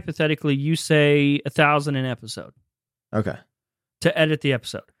say hypothetically, you say $1,000 an episode okay, to edit the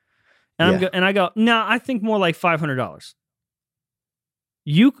episode, and I go, no, I think more like $500.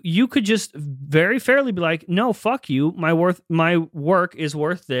 You could just very fairly be like, no, fuck you. My work is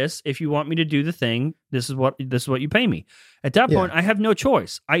worth this. If you want me to do the thing, this is what you pay me. At that point, I have no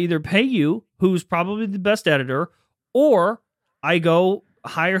choice. I either pay you, who's probably the best editor, or I go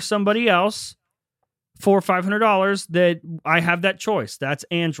hire somebody else for $500 that I have that choice. That's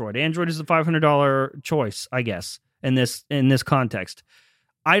Android. Android is the $500 choice, I guess, in this context.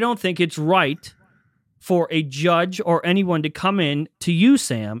 I don't think it's right for a judge or anyone to come in to you,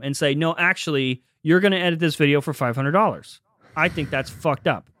 Sam, and say, no, actually, you're going to edit this video for $500. I think that's fucked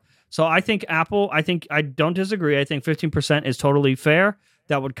up. So I think Apple, I don't disagree. I think 15% is totally fair.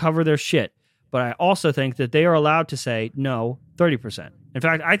 That would cover their shit. But I also think that they are allowed to say, no, 30%. In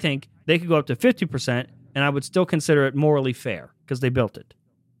fact, I think they could go up to 50%, and I would still consider it morally fair because they built it.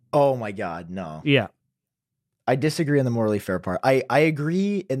 oh my God, no. Yeah. I disagree on the morally fair part. I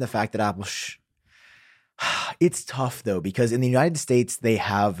agree in the fact that Apple. It's tough though, because in the United States they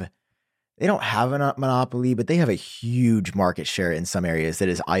don't have a monopoly, but they have a huge market share in some areas that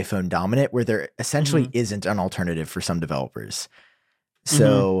is iPhone dominant, where there essentially isn't an alternative for some developers.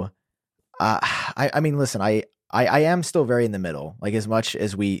 So, I mean, listen, I am still very in the middle. Like, as much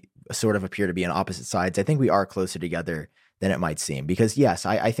as we sort of appear to be on opposite sides, I think we are closer together than it might seem. Because yes,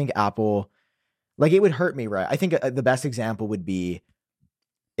 I think Apple, like, it would hurt me, right? I think the best example would be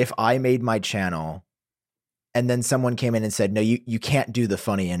if I made my channel and then someone came in and said, no, you can't do the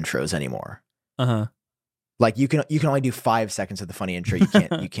funny intros anymore. Like, you can only do 5 seconds of the funny intro.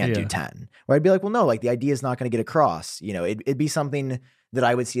 You can't do 10. Where I'd be like, well, no, like, the idea is not going to get across. You know, it'd be something that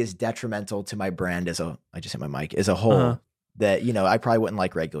I would see as detrimental to my brand I just hit my mic, as a whole, that, you know, I probably wouldn't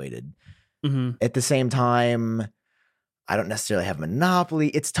like regulated. At the same time, I don't necessarily have a monopoly.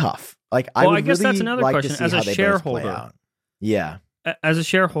 It's tough. Like I guess that's another question. As a shareholder, yeah, as a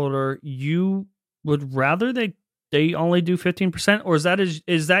shareholder, you would rather they only do 15%, or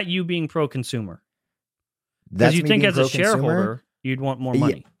is that you being pro-consumer? Because you think as a shareholder, you'd want more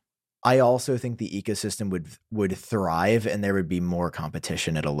money. I also think the ecosystem would thrive and there would be more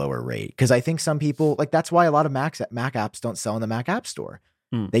competition at a lower rate. Because I think some people, like, that's why a lot of Mac apps don't sell in the Mac App Store.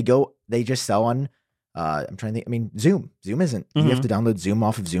 They just sell on, I'm trying to think, I mean, Zoom. Zoom isn't. You have to download Zoom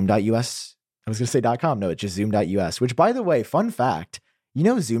off of zoom.us. I was going to say .com. No, it's just zoom.us, which, by the way, fun fact, you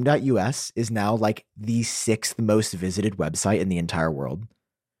know, zoom.us is now like the 6th most visited website in the entire world.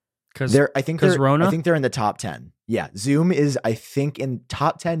 I think they're in the top 10. Yeah, Zoom is, I think, in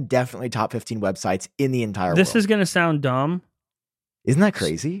top 10, definitely top 15 websites in the entire world. This is going to sound dumb. Isn't that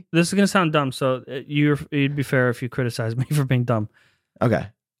crazy? This is going to sound dumb, so it'd be fair if you criticize me for being dumb. Okay.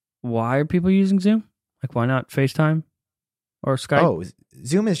 Why are people using Zoom? Like, why not FaceTime or Skype? Oh,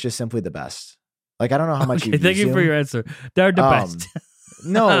 Zoom is just simply the best. Like, I don't know how much you use Thank you Zoom. for your answer. They're the best.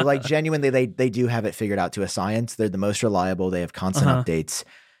 No, like, genuinely, they do have it figured out to a science. They're the most reliable. They have constant updates.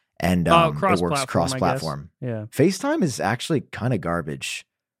 And it works cross-platform. Yeah. FaceTime is actually kind of garbage.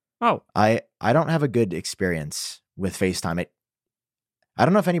 Oh. I don't have a good experience with FaceTime. I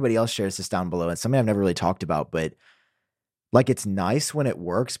don't know if anybody else shares this down below. It's something I've never really talked about, but like, it's nice when it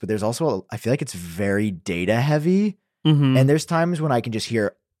works, but there's also, I feel like it's very data heavy. And there's times when I can just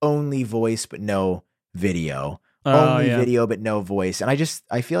hear only voice, but no video. Video, but no voice. And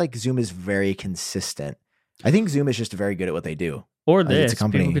I feel like Zoom is very consistent. I think Zoom is just very good at what they do. Or this,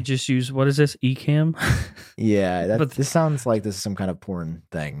 people could just use, what is this, Ecamm? Yeah, this sounds like this is some kind of porn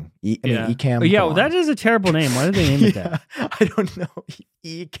thing. Ecamm. Yeah, well, that is a terrible name. Why did they name it that? I don't know.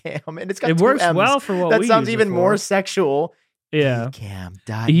 Ecamm, and it's got it works M's. Well for what that we sounds use even it for. more sexual. Yeah,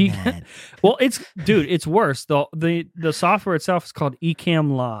 Ecamm.net. Well, it's worse. The software itself is called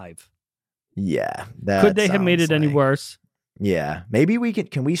Ecamm Live. Yeah, could they have made it any worse? Yeah, maybe we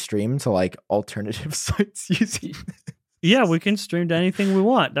can we stream to like alternative sites using. Yeah, we can stream to anything we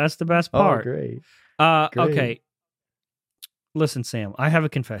want. That's the best part. Oh, great. Okay. Listen, Sam, I have a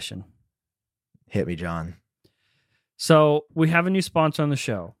confession. Hit me, John. So we have a new sponsor on the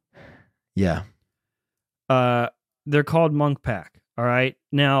show. Yeah. They're called Monk Pack. All right.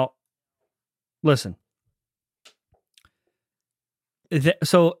 Now, listen.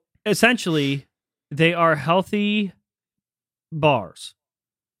 So essentially, they are healthy bars.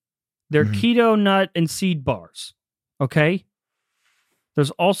 They're keto nut and seed bars. Okay? There's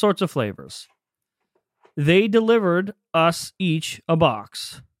all sorts of flavors. They delivered us each a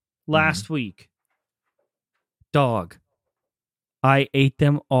box last week. Dog. I ate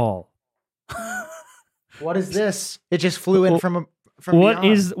them all. What is this? It just flew in from what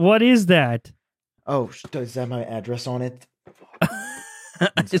beyond. What is that? Oh, does that have my address on it?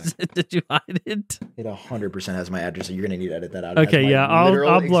 Did you hide it? It 100% has my address, so you're going to need to edit that out. Okay, yeah,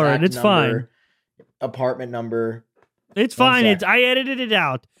 I'll blur it. It's fine. Apartment number. It's fine. I edited it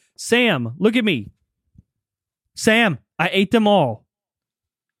out. Sam, look at me. Sam, I ate them all.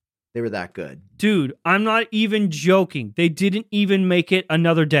 They were that good. Dude, I'm not even joking. They didn't even make it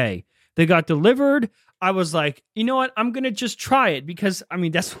another day. They got delivered. I was like, you know what? I'm going to just try it because, I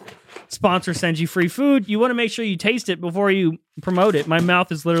mean, that's sponsor sends you free food. You want to make sure you taste it before you promote it. My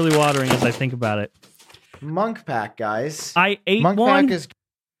mouth is literally watering as I think about it. Monk Pack, guys. I ate one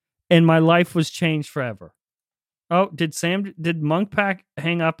and my life was changed forever. Oh, did Monk Pack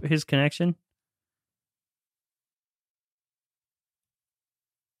hang up his connection?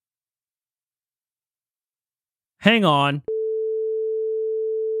 Hang on.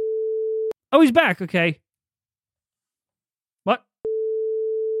 Oh, he's back. Okay. What?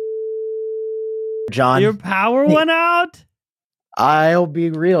 John. Your power went out? I'll be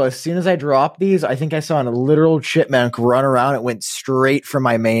real. As soon as I dropped these, I think I saw a literal chipmunk run around. It went straight for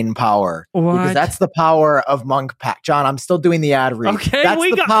my main power. What? Because that's the power of Monk Pack. John, I'm still doing the ad read. Okay, that's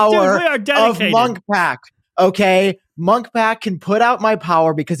the power we are dedicated. of Monk Pack. Okay? Monk Pack can put out my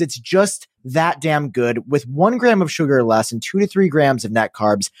power because it's just that damn good with 1 gram of sugar or less and 2 to 3 grams of net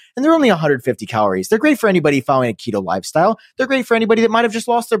carbs. And they're only 150 calories. They're great for anybody following a keto lifestyle. They're great for anybody that might have just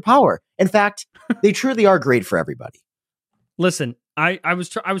lost their power. In fact, they truly are great for everybody. Listen, I was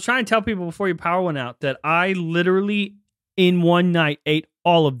trying to tell people before your power went out that I literally in one night ate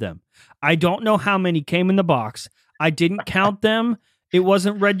all of them. I don't know how many came in the box. I didn't count them. It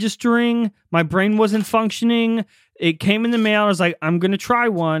wasn't registering. My brain wasn't functioning. It came in the mail. I was like, I'm going to try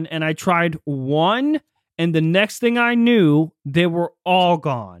one. And I tried one. And the next thing I knew, they were all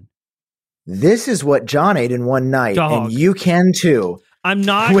gone. This is what John ate in one night. Dog. And you can too. I'm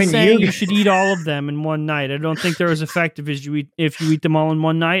not When saying you- you should eat all of them in one night. I don't think they're as effective as if you eat them all in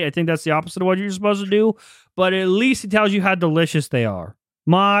one night. I think that's the opposite of what you're supposed to do. But at least it tells you how delicious they are.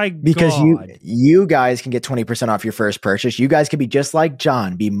 Because God. you guys can get 20% off your first purchase. You guys can be just like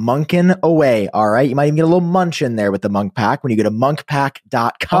John, be monking away. All right. You might even get a little munch in there with the Monk Pack when you go to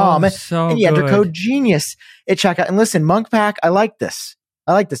monkpack.com so and you enter good. code GENIUS at checkout. And listen, Monk Pack, I like this.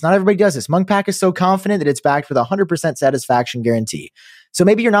 Not everybody does this. Monk Pack is so confident that it's backed with a 100% satisfaction guarantee. So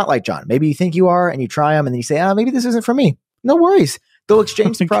maybe you're not like John. Maybe you think you are and you try them and then you say, maybe this isn't for me. No worries. They'll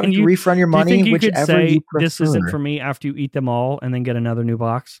exchange the product, refund your money, do you think you could whichever say, you prefer. this isn't for me after you eat them all and then get another new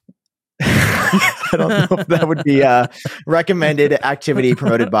box? I don't know if that would be a recommended activity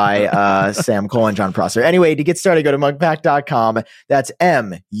promoted by Sam Cole and John Prosser. Anyway, to get started, go to monkpack.com. That's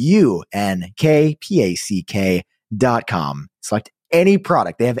MUNKPACK.com. Select any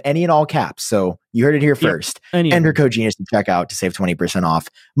product. They have any in all caps. So you heard it here first. Enter code GENIUS to check out to save 20% off.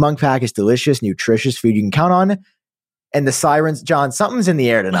 Monk Pack is delicious, nutritious food you can count on. And the sirens, John, something's in the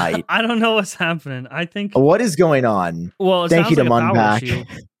air tonight. I don't know what's happening. I think. What is going on? Well, thank you to Monk Pack.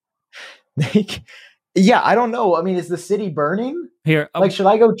 Yeah, I don't know. I mean, is the city burning? Here, like, should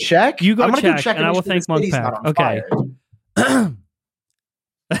I go check? You go check, and I will thank Monk Pack. Okay.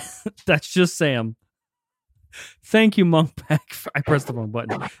 That's just Sam. Thank you, Monk Pack. I pressed the wrong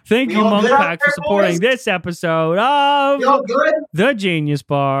button. Thank you, Monk Pack, for supporting this episode of The Genius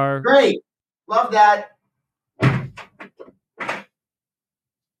Bar. Great. Love that.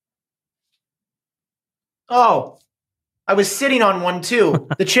 Oh, I was sitting on one too.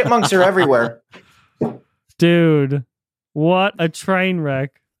 The chipmunks are everywhere. Dude, what a train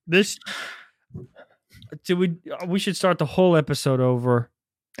wreck. We should start the whole episode over.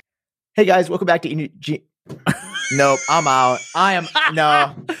 Hey guys, welcome back to Nope, I'm out.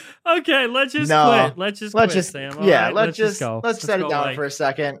 No. Okay, let's just quit. Let's just quit, Sam. All right, let's just go. Let's set it down for a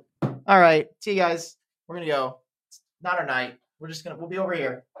second. All right. See you guys. We're gonna go. It's not our night. We'll be over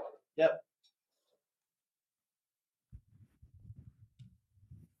here. Yep.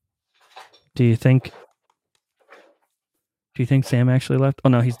 Do you think Sam actually left? Oh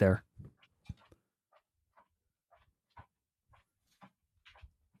no, he's there.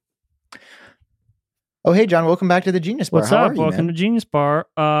 Oh, hey, John. Welcome back to the Genius Bar. What's up? Welcome to Genius Bar.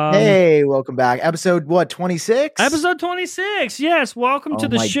 Hey, welcome back. Episode, 26? Episode 26. Yes. Welcome to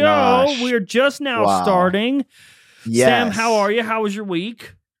the show. Gosh. We're just now starting. Yes. Sam, how are you? How was your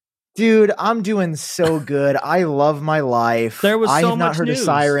week? Dude, I'm doing so good. I love my life. There was so I have not much heard news. a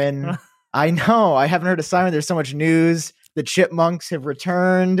siren. I know. I haven't heard a siren. There's so much news. The chipmunks have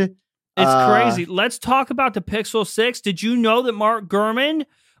returned. It's crazy. Let's talk about the Pixel 6. Did you know that Mark Gurman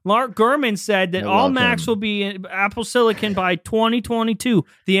said that all Macs will be in Apple Silicon by 2022,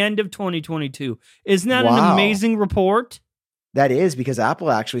 the end of 2022. Isn't that an amazing report? That is, because Apple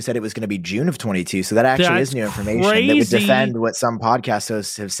actually said it was going to be June of 22. So that actually is new information that would defend what some podcast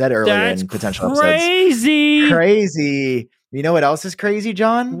hosts have said earlier in potential episodes. Crazy. You know what else is crazy,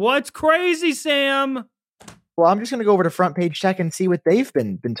 John? What's crazy, Sam? Well, I'm just going to go over to Front Page Tech and see what they've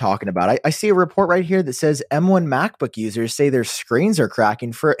been talking about. I see a report right here that says M1 MacBook users say their screens are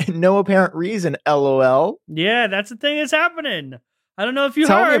cracking for no apparent reason. LOL. Yeah, that's the thing that's happening. I don't know if you heard.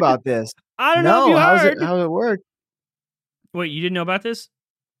 Tell me about this. I don't know if you heard. How does it work? Wait, you didn't know about this?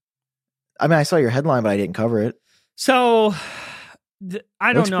 I mean, I saw your headline, but I didn't cover it. So,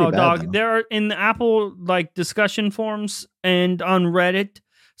 I don't know, dog. Though. There are in the Apple discussion forums and on Reddit,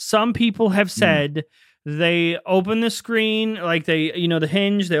 some people have said they open the screen, the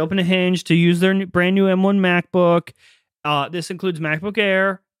hinge, they open a hinge to use their brand new M1 MacBook. This includes MacBook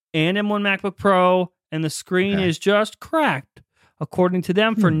Air and M1 MacBook Pro, and the screen is just cracked, according to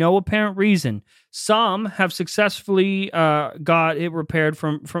them, for no apparent reason. Some have successfully got it repaired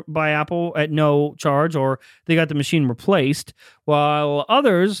by Apple at no charge, or they got the machine replaced, while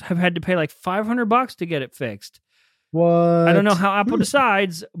others have had to pay like $500 to get it fixed. What? I don't know how Apple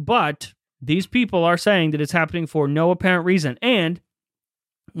decides, but these people are saying that it's happening for no apparent reason. And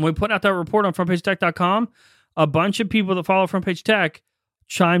when we put out that report on frontpagetech.com, a bunch of people that follow Front Page Tech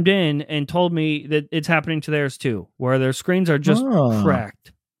chimed in and told me that it's happening to theirs too, where their screens are just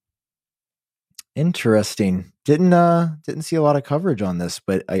cracked. Interesting. Didn't see a lot of coverage on this,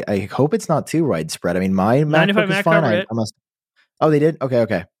 but I hope it's not too widespread. I mean, my MacBook is fine. Oh, they did?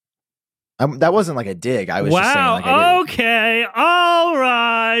 Okay. That wasn't like a dig. I was just saying. Okay. All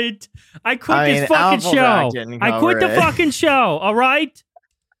right. I quit this fucking show. I quit the fucking show. All right.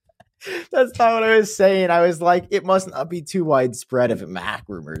 That's not what I was saying. I was like, it must not be too widespread if Mac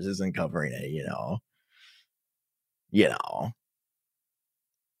Rumors isn't covering it, you know.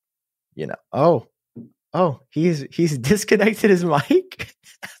 Oh, Oh, he's disconnected his mic.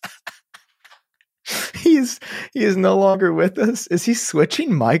 He is no longer with us. Is he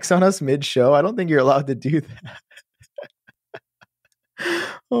switching mics on us mid-show? I don't think you're allowed to do that.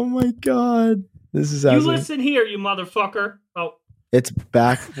 Oh my god. This is You listen here, you motherfucker. Oh. It's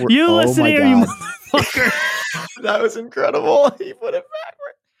back. You listen here, you motherfucker. That was incredible. He put it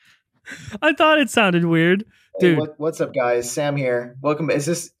backward. I thought it sounded weird. Dude. Hey, what's up, guys? Sam here. Welcome. Is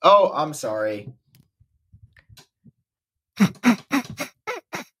this? Oh, I'm sorry.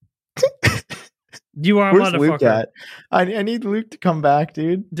 You are a Where's motherfucker. Luke at? I need Luke to come back,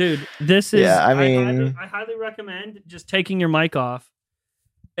 dude. Dude, this is. Yeah, I mean, I highly recommend just taking your mic off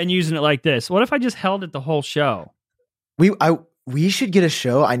and using it like this. What if I just held it the whole show? We should get a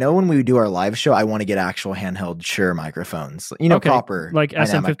show. I know when we do our live show, I want to get actual handheld Shure microphones. You know, okay. proper like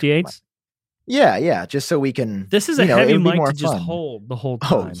SM58s. Yeah, just so we can. This is a heavy mic to just hold the whole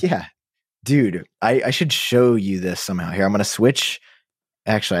time. Oh yeah, dude, I should show you this somehow. Here, I'm gonna switch.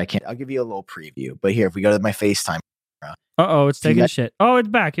 Actually, I can't. I'll give you a little preview. But here, if we go to my FaceTime. It's taking shit. Oh, it's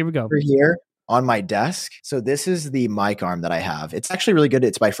back. Here we go. Over here on my desk. So this is the mic arm that I have. It's actually really good.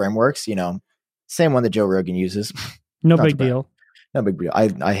 It's by Frameworks. You know, same one that Joe Rogan uses. No big deal. No big deal.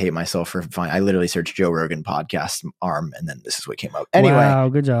 I hate myself for fine. I literally searched Joe Rogan podcast arm, and then this is what came up. Anyway, wow,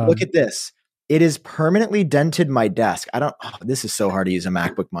 good job. Look at this. It is permanently dented my desk. This is so hard to use a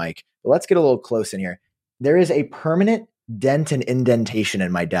MacBook mic. But let's get a little close in here. There is a permanent dent and indentation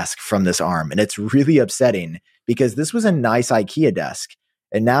in my desk from this arm. And it's really upsetting because this was a nice IKEA desk.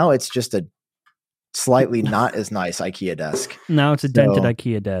 And now it's just a slightly not as nice IKEA desk. Now it's a dented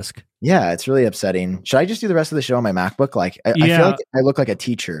IKEA desk. Yeah, it's really upsetting. Should I just do the rest of the show on my MacBook? Like, I feel like I look like a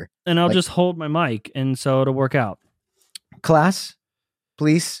teacher. And I'll just hold my mic, and so it'll work out. Class,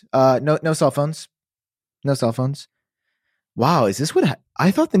 please. No cell phones. No cell phones. Wow, is this what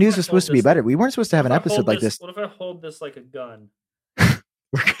I thought the news was supposed to be better? We weren't supposed to have an episode like this. What if I hold this like a gun? We're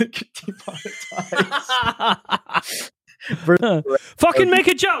gonna get demonetized. Fucking make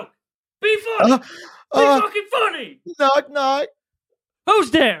a joke. Be funny. Be fucking funny. Knock knock. Who's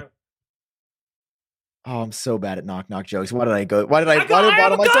there? Oh, I'm so bad at knock knock jokes. Why did I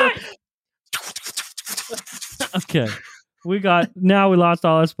bottom myself? Okay. We lost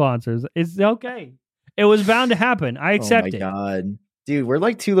all our sponsors. It's okay. It was bound to happen. I accept it. Oh my god. Dude, we're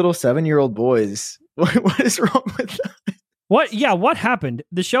like two little 7-year-old boys. What is wrong with that? What? Yeah, what happened?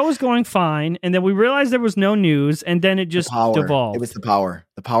 The show was going fine, and then we realized there was no news, and then it just devolved. It was the power.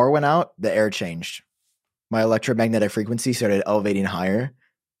 The power went out, the air changed. My electromagnetic frequency started elevating higher.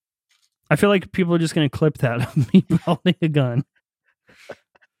 I feel like people are just going to clip that of me holding a gun.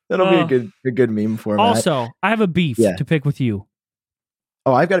 That'll be a good meme format. Also, I have a beef to pick with you.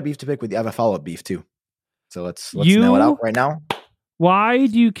 Oh, I've got a beef to pick with you. I have a follow-up beef too. So let's nail it out right now. Why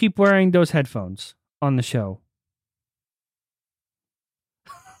do you keep wearing those headphones on the show?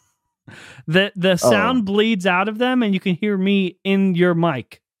 The sound bleeds out of them, and you can hear me in your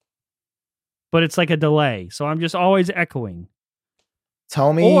mic, but it's like a delay. So I'm just always echoing.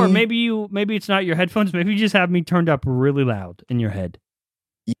 Tell me, or maybe it's not your headphones. Maybe you just have me turned up really loud in your head.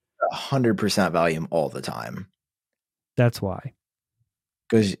 100% volume all the time. That's why.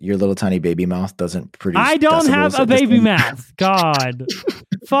 Because your little tiny baby mouth doesn't produce. I don't have a baby mouth. God,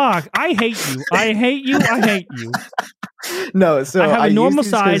 fuck! I hate you. I hate you. I hate you. No, so I have a normal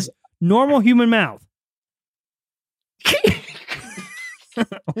size, normal human mouth.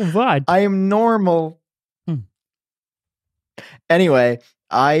 What? I am normal. Anyway,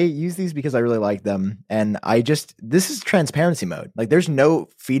 I use these because I really like them. And this is transparency mode. Like there's no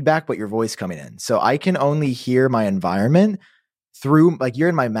feedback but your voice coming in. So I can only hear my environment through, like you're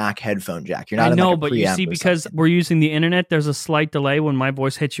in my Mac headphone jack. You're not. I know, but you see, because we're using the internet, there's a slight delay when my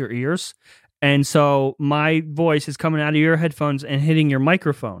voice hits your ears. And so my voice is coming out of your headphones and hitting your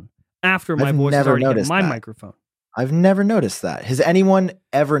microphone after my voice has already hit my microphone. I've never noticed that. Has anyone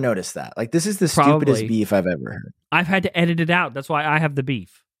ever noticed that? Like, this is the stupidest beef I've ever heard. I've had to edit it out. That's why I have the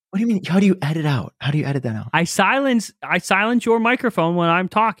beef. What do you mean? How do you edit out? How do you edit that out? I silence your microphone when I'm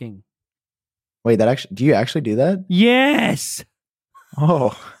talking. Wait, do you actually do that? Yes.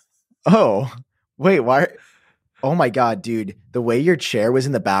 Oh, wait, why? Oh my God, dude. The way your chair was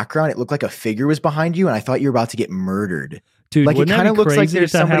in the background, it looked like a figure was behind you, and I thought you were about to get murdered. Dude, like, it kind of looks like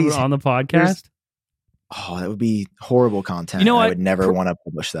there's somebody on the podcast. Oh, that would be horrible content. You know what? I would never want to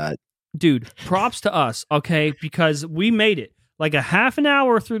publish that. Dude, props to us, okay? Because we made it. Like a half an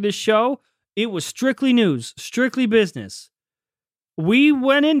hour through this show, it was strictly news, strictly business. We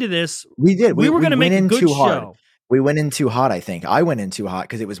went into this. We did. We were going to make a good show. We went in too hot, I think. I went in too hot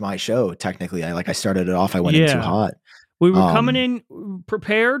because it was my show, technically. I started it off. I went in too hot. We were coming in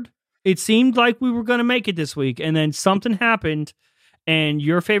prepared, It seemed like we were going to make it this week, and then something happened, and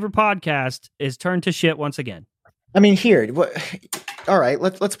your favorite podcast is turned to shit once again. I mean, here. All right,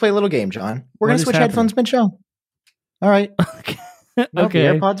 let's play a little game, John. We're going to switch headphones mid-show. All right. Nope, Okay.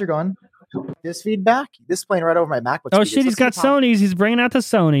 The AirPods are gone. This feedback. This is playing right over my MacBook. Oh shit, he's got Sony's. He's bringing out the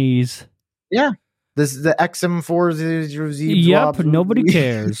Sony's. Yeah. This is the XM400Z. Yep, nobody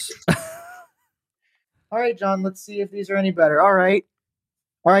cares. All right, John, let's see if these are any better. All right,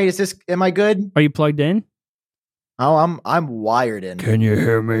 am I good? Are you plugged in? Oh, I'm wired in. Can you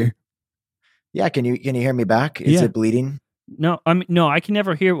hear me? Yeah, can you hear me back? Is it bleeding? No, I can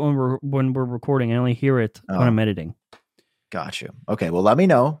never hear it when we're recording. I only hear it when I'm editing. Got you. Okay, well, let me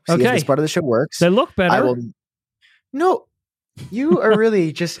know. See if this part of the show works. They look better. No, you are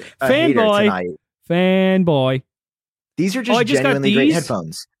really just a hater tonight. Fanboy. These are just genuinely great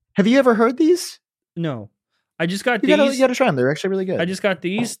headphones. Have you ever heard these? No. I just got these. You gotta try them. They're actually really good. I just got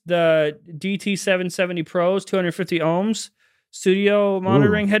these, the DT770 Pros, 250 ohms, studio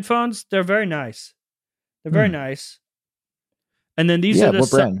monitoring headphones. They're very nice. They're very nice. And then these are the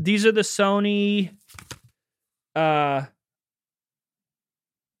Sony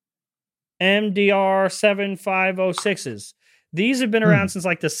MDR7506s. These have been around since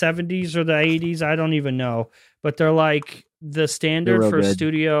like the 70s or the 80s. I don't even know. But they're like the standard for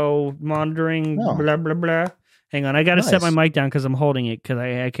studio monitoring, blah, blah, blah. Hang on. I got to set my mic down because I'm holding it because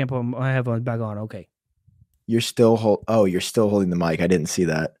I can't put my headphones back on. Okay. You're still holding the mic. I didn't see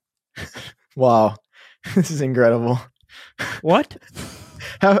that. Wow. This is incredible. What?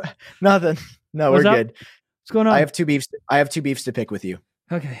 Nothing. No, we're good. What's going on? I have two beefs to pick with you.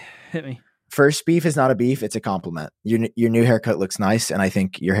 Okay. Hit me. First beef is not a beef. It's a compliment. Your new haircut looks nice, and I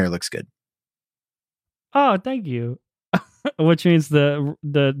think your hair looks good. Oh, thank you. Which means the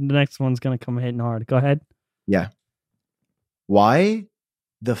next one's going to come hitting hard. Go ahead. Yeah. Why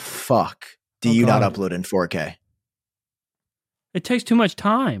the fuck do you not upload in 4K? It takes too much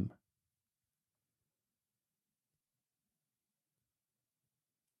time.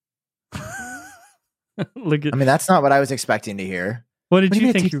 Look at. I mean, that's not what I was expecting to hear. What did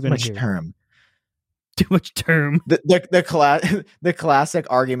you think you were going to hear? Too much term. The classic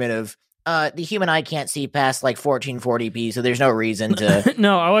argument of the human eye can't see past like 1440p, so there's no reason to.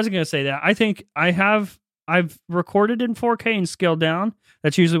 No, I wasn't going to say that. I think I've recorded in 4K and scaled down.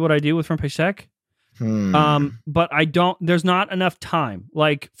 That's usually what I do with Front Page Tech. But I don't. There's not enough time,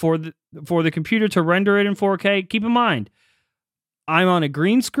 like for the computer to render it in 4K. Keep in mind, I'm on a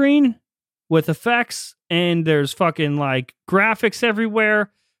green screen with effects, and there's fucking like graphics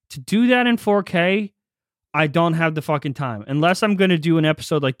everywhere. To do that in 4K, I don't have the fucking time. Unless I'm going to do an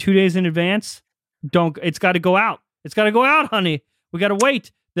episode like 2 days in advance. It's got to go out. It's got to go out, honey. We got to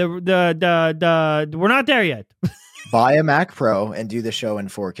wait. We're not there yet. Buy a Mac Pro and do the show in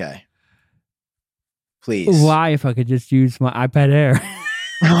 4K. Please. Why, if I could just use my iPad Air?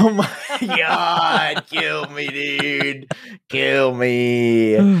 Oh my God. Kill me, dude. Kill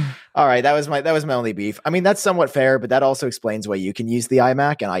me. All right. That was my only beef. I mean, that's somewhat fair, but that also explains why you can use the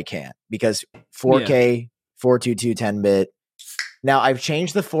iMac and I can't, because 4K, 422, 10-bit. Now I've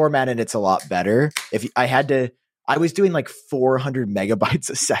changed the format and it's a lot better. If I had to, I was doing like 400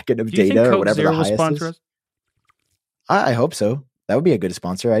 megabytes a second of data or whatever the highest is. I hope so. That would be a good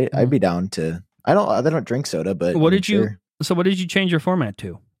sponsor. I'd be down to. I don't drink soda, but what did you change your format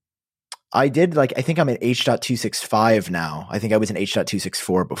to? I did I think I'm at H.265 now. I think I was in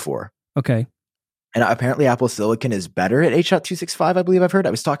H.264 before. Okay. And apparently Apple Silicon is better at H.265, I believe I've heard.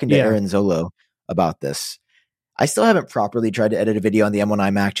 I was talking to Aaron Zolo about this. I still haven't properly tried to edit a video on the M1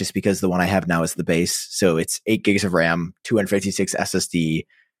 iMac just because the one I have now is the base. So it's 8 gigs of RAM, 256 SSD,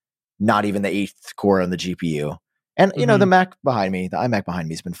 not even the 8th core on the GPU. And, the Mac behind me, the iMac behind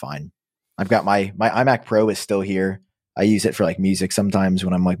me has been fine. I've got my iMac Pro is still here. I use it for like music sometimes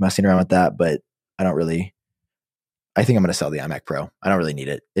when I'm like messing around with that, but I don't really. I think I'm going to sell the iMac Pro. I don't really need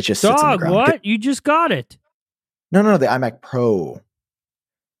it. It just sits on the ground. What? You just got it? No, the iMac Pro.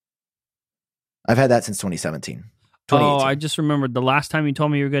 I've had that since 2017. Oh, I just remembered the last time you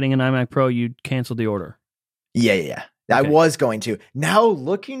told me you were getting an iMac Pro, you canceled the order. Yeah. Okay. I was going to. Now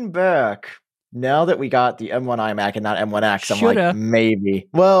looking back, now that we got the M1 iMac and not M1X, I'm like, maybe.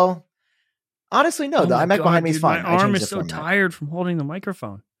 Well, honestly, no. The iMac behind me is fine. My arm is so tired from holding the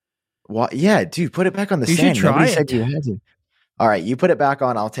microphone. What? Yeah, dude, put it back on the stand. You should try it. Said you had to. All right, you put it back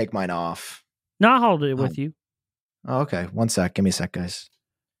on. I'll take mine off. No, I'll hold it with you. Oh, okay. 1 sec. Give me a sec, guys.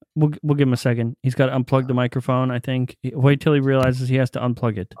 We'll give him a second. He's got to unplug the microphone, I think. Wait till he realizes he has to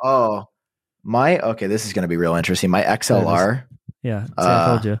unplug it. Oh, okay, this is going to be real interesting. My XLR. Yeah, I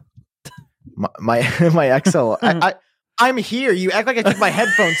told you. My XLR. I'm here. You act like I took my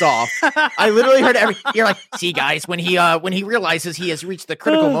headphones off. I literally heard you're like, see guys, when he realizes he has reached the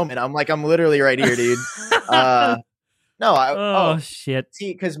critical moment, I'm like, I'm literally right here, dude. Shit.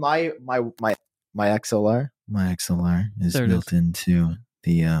 See, because my XLR is built into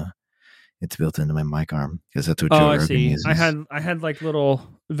the it's built into my mic arm because that's what Joe Rogan uses. I had like little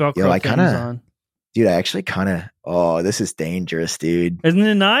Velcro things on. Dude, I actually this is dangerous, dude. Isn't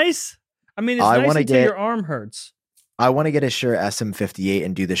it nice? I mean, it's nice until your arm hurts. I want to get a Shure SM58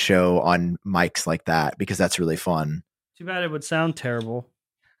 and do the show on mics like that because that's really fun. Too bad it would sound terrible.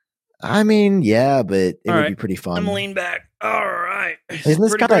 I mean, yeah, but it would be pretty fun. I'm gonna lean back. All right. Isn't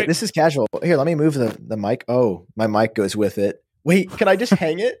this kind of, this is casual. Here, let me move the mic. Oh, my mic goes with it. Wait, can I just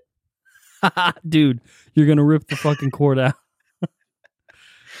hang it? Dude, you're going to rip the fucking cord out.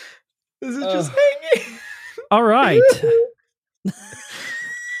 This is just hanging. All right.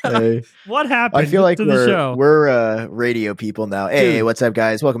 Hey. What happened I feel like to the show? We're radio people now. Hey, dude. What's up,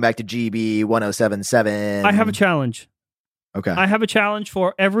 guys? Welcome back to GB 1077. I have a challenge. Okay. I have a challenge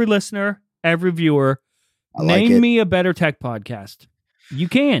for every listener, every viewer. Name me a better tech podcast. You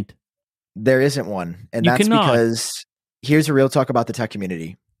can't. There isn't one. And that's because here's a real talk about the tech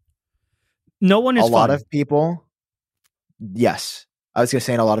community. No one is a lot of people. Yes. I was going to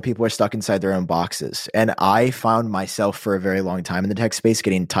say, a lot of people are stuck inside their own boxes. And I found myself for a very long time in the tech space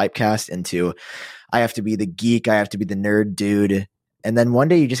getting typecast into, I have to be the geek. I have to be the nerd dude. And then one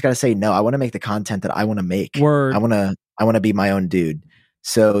day you just got to say, no, I want to make the content that I want to make. Word. I want to be my own dude.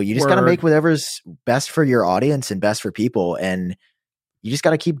 So you just got to make whatever's best for your audience and best for people. And you just got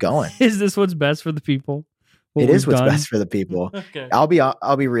to keep going. Is this what's best for the people? It is what's best for the people. Okay. I'll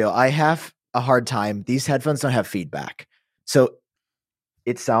be real. I have a hard time. These headphones don't have feedback. So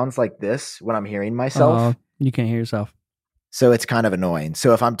it sounds like this when I'm hearing myself. You can't hear yourself. So it's kind of annoying.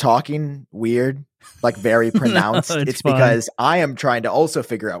 So if I'm talking weird, like very pronounced, it's because I am trying to also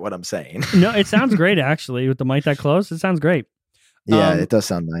figure out what I'm saying. No, it sounds great actually. With the mic that close, it sounds great. Yeah, it does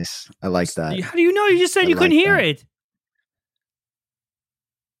sound nice. I like that. How do you know? You just said you couldn't hear it.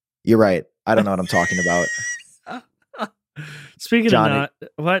 You're right. I don't know what I'm talking about. Speaking of not,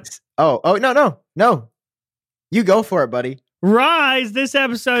 what? Oh, no. You go for it, buddy. Rise. This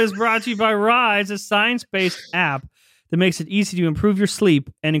episode is brought to you by Rise, a science-based app that makes it easy to improve your sleep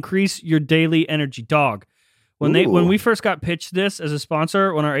and increase your daily energy. Dog. When we first got pitched this as a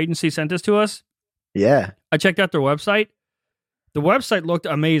sponsor, when our agency sent this to us, yeah, I checked out their website. The website looked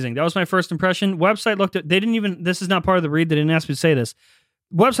amazing. That was my first impression. This is not part of the read. They didn't ask me to say this.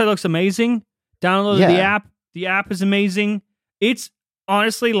 Website looks amazing. Downloaded the app. The app is amazing. It's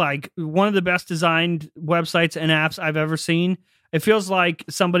honestly like one of the best designed websites and apps I've ever seen. It feels like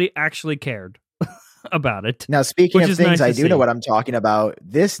somebody actually cared about it. Now, speaking of things, nice I do know what I'm talking about.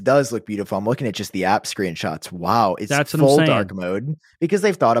 This does look beautiful. I'm looking at just the app screenshots. Wow. It's full dark mode because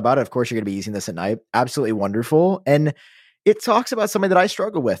they've thought about it. Of course, you're going to be using this at night. Absolutely wonderful. And it talks about something that I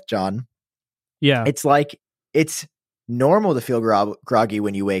struggle with, John. Yeah. It's like, it's normal to feel groggy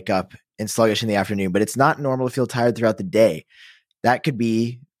when you wake up and sluggish in the afternoon, but it's not normal to feel tired throughout the day. That could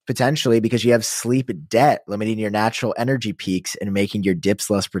be potentially because you have sleep debt, limiting your natural energy peaks and making your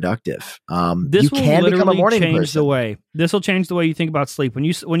dips less productive. This you can become a morning person. This will change the way you think about sleep. When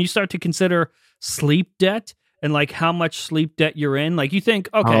you start to consider sleep debt and like how much sleep debt you're in, like you think,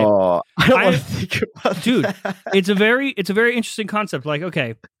 okay, I don't want to think about dude, that. it's a very interesting concept. Like,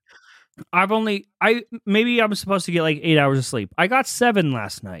 okay, maybe I'm supposed to get like 8 hours of sleep. I got 7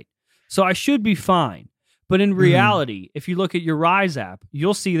 last night, so I should be fine. But in reality, if you look at your Rise app,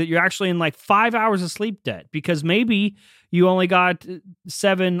 you'll see that you're actually in like 5 hours of sleep debt because maybe you only got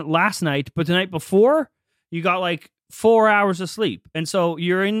 7 last night, but the night before you got like 4 hours of sleep. And so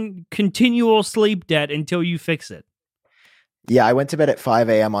you're in continual sleep debt until you fix it. Yeah, I went to bed at 5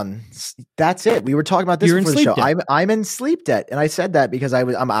 a.m. That's it. We were talking about this before the show. I'm in sleep debt. And I said that because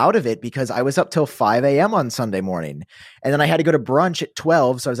I'm out of it because I was up till 5 a.m. on Sunday morning. And then I had to go to brunch at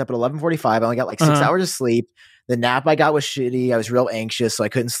 12. So I was up at 11:45. I only got like 6 hours of sleep. The nap I got was shitty. I was real anxious, so I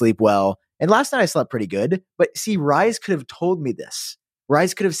couldn't sleep well. And last night I slept pretty good. But see, Rise could have told me this.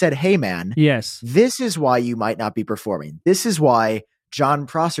 Rise could have said, hey, man, yes, this is why you might not be performing. This is why John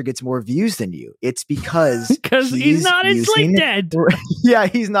Prosser gets more views than you. It's because he's not in sleep debt. Yeah,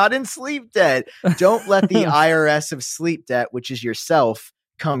 he's not in sleep debt. Don't let the IRS of sleep debt, which is yourself,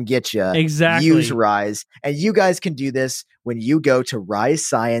 come get you. Exactly. Use Rise. And you guys can do this when you go to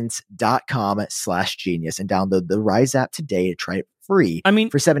risescience.com/genius and download the Rise app today to try it free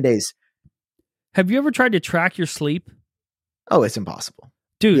for 7 days. Have you ever tried to track your sleep? Oh, it's impossible.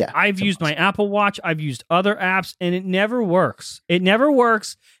 Dude, Yeah, I've used my Apple Watch. I've used other apps, and it never works. It never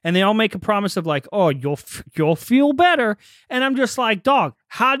works. And they all make a promise of like, oh, you'll feel better. And I'm just like, dog,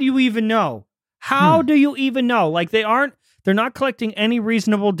 how do you even know? How do you even know? Like they're not collecting any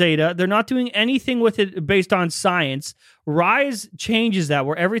reasonable data. They're not doing anything with it based on science. Rise changes that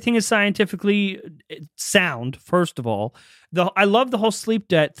where everything is scientifically sound, first of all. I love the whole sleep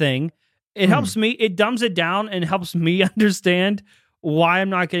debt thing. It helps me. It dumbs it down and helps me understand why I'm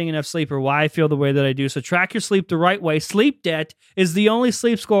not getting enough sleep or why I feel the way that I do. So track your sleep the right way. Sleep debt is the only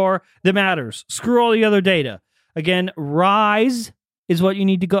sleep score that matters. Screw all the other data. Again, Rise is what you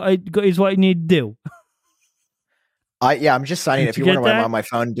need to is what you need to do. I'm just signing. If you wonder why I'm that? on my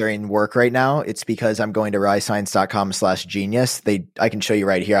phone during work right now, it's because I'm going to risescience.com/genius. I can show you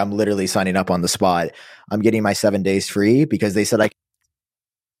right here. I'm literally signing up on the spot. I'm getting my 7 days free because they said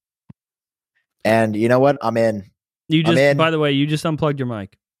and you know what? I'm in. By the way, you just unplugged your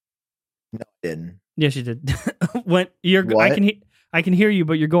mic. No, I didn't. Yes, you did. When What? I can hear you,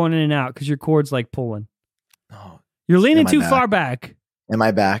 but you're going in and out because your cord's like pulling. Oh, You're leaning Am I too back? far back. am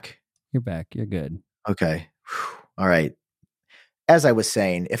I back? You're back. You're good. Okay. Whew. All right. As I was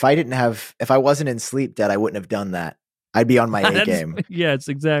saying, if I wasn't in sleep debt, I wouldn't have done that. I'd be on my A game. Yes,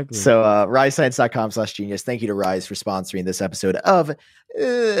 exactly. So risescience.com/genius. Thank you to Rise for sponsoring this episode of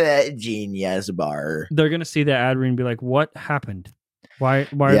Genius Bar. They're gonna see that ad read and be like, "What happened? Why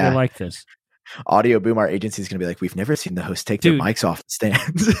are Yeah. they like this?" Audio Boom, our agency, is going to be like, we've never seen the host take their Dude. mics off the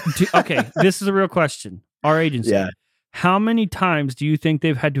stands. Okay, this is a real question. Our agency. Yeah. How many times do you think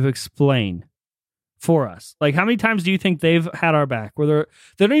they've had to explain for us? Like, how many times do you think they've had our back? Where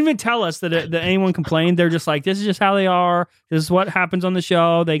they don't even tell us that anyone complained. They're just like, this is just how they are. This is what happens on the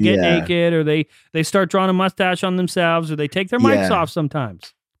show. They get Yeah. naked, or they start drawing a mustache on themselves, or they take their mics Yeah. off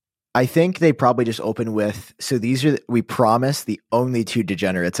sometimes. I think they probably just open with, so these are, we promise, the only two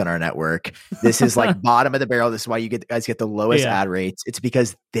degenerates on our network. This is like bottom of the barrel. This is why you guys get the lowest Yeah. ad rates. It's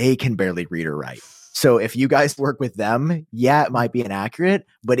because they can barely read or write. So if you guys work with them, yeah, it might be inaccurate,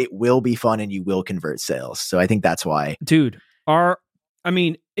 but it will be fun and you will convert sales. So I think that's why. Dude,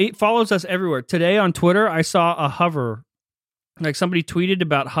 it follows us everywhere. Today on Twitter, I saw a Hover. Like somebody tweeted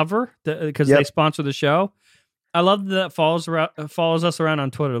about Hover because Yep. they sponsor the show. I love that follows us around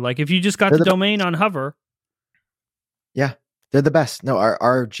on Twitter. Like if you just got They're the the- domain on Hover, They're the best. No,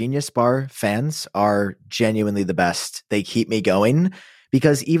 our Genius Bar fans are genuinely the best. They keep me going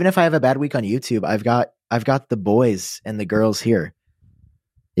because even if I have a bad week on YouTube, I've got the boys and the girls here.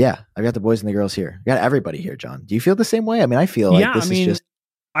 Yeah, I've got the boys and the girls here. I got everybody here, John. Do you feel the same way? I mean, I feel like this is just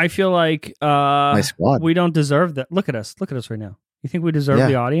I feel like my squad. we don't deserve that. Look at us right now. You think we deserve Yeah.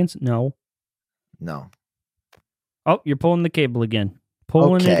 the audience? No. No. Oh, you're pulling the cable again.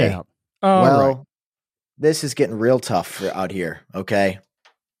 Pulling Okay. it out. All Well, right. this is getting real tough out here. Okay.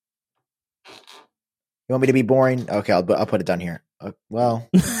 You want me to be boring? Okay, I'll put it down here. Well,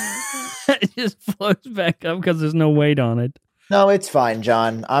 It just floats back up because there's no weight on it. no, it's fine,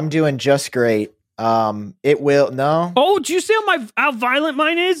 John. I'm doing just great. It will no. Oh, did you see how violent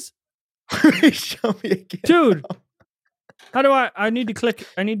mine is? Show me again. Dude. How do I need to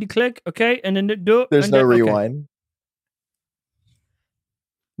click. Okay, and then do it. There's and no then- okay. rewind.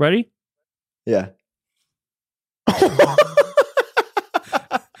 Ready? Yeah.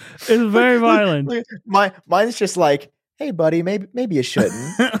 It's very violent. Look, mine's just like, hey, buddy, maybe you shouldn't.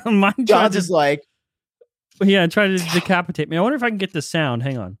 Mine tried John's to, is like, try to decapitate me. I wonder if I can get the sound.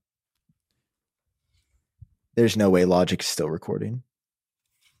 Hang on. there's no way Logic's still recording.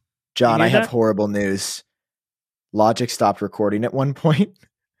 John, You I hear have that? horrible news. Logic stopped recording at one point.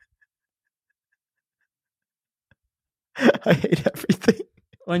 I hate everything.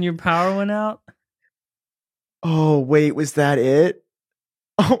 When your power went out? Oh, wait, was that it?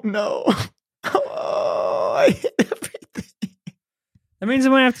 Oh, no. Oh, I hate everything. That means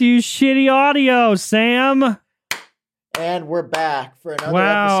I'm going to have to use shitty audio, Sam. And we're back for another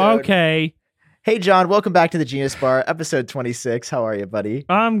Wow, episode. okay. Hey, John, welcome back to the Genius Bar, episode 26. How are you, buddy?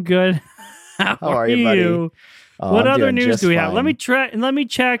 I'm good. How are you, buddy? Oh, What I'm other doing news just do we have? fine. Let me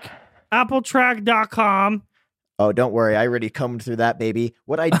check appletrack.com. Oh, don't worry. I already combed through that, baby.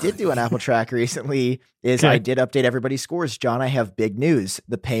 What I did do on Apple Track recently is Okay. I did update everybody's scores. John, I have big news.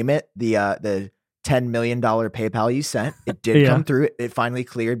 The payment, the $10 million PayPal you sent, it did Yeah. come through. It finally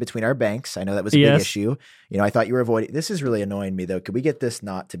cleared between our banks. I know that was a big Yes. issue. You know, I thought you were avoiding. This is really annoying me, though. Could we get this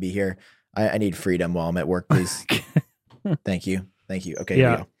not to be here? I need freedom while I'm at work, please. Thank you. Okay, here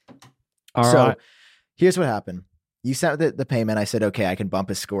Yeah. we go. All So right. here's what happened. You sent the payment. I said, okay, I can bump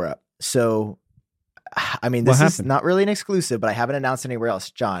his score up. So, I mean, What this is happened? not really an exclusive, but I haven't announced anywhere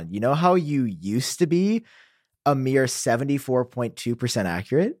else. John, you know how you used to be a mere 74.2%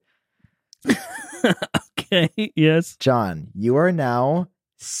 accurate. Okay, yes. John, you are now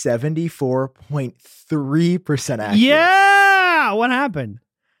 74.3% accurate. Yeah! What happened?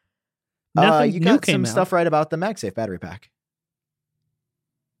 Nothing you new got came some out. stuff right about the MagSafe battery pack.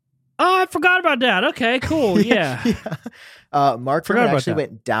 Oh, I forgot about that. Okay, cool. Yeah. Mark Forgot Furman about actually that.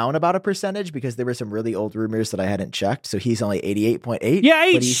 went down about a percentage because there were some really old rumors that I hadn't checked. So he's only 88.8. Yeah,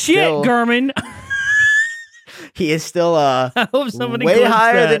 eat but he's shit, still, Gurman. he is still I hope somebody way clips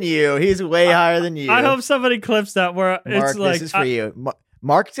higher that. than you. He's way higher than you. I hope somebody clips that where Mark, it's like this is for you.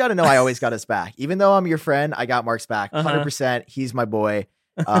 Mark's got to know I always got his back. Even though I'm your friend, I got Mark's back. 100%. He's my boy.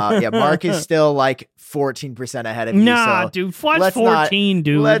 Mark is still like 14% ahead of you. Nah, so dude. What's let's 14,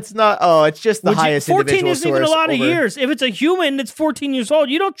 dude? Let's not. Oh, it's just the highest 14 individual isn't even a source lot of over- years. If it's a human that's 14 years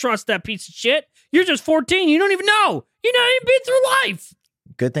old, you don't trust that piece of shit. You're just 14. You don't even know. You're not even been through life.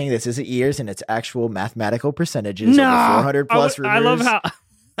 Good thing this isn't years and it's actual mathematical percentages. Nah, Over 400 plus I love rumors. how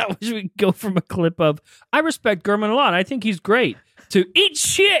I wish we could go from a clip of I respect Gurman a lot. I think he's great. To eat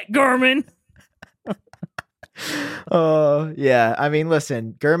shit, Gurman. Oh, yeah. I mean,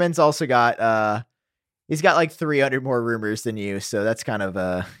 listen, Gurman's also got he's got like 300 more rumors than you, so that's kind of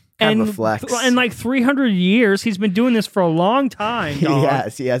a flex. And like 300 years, he's been doing this for a long time. Dog.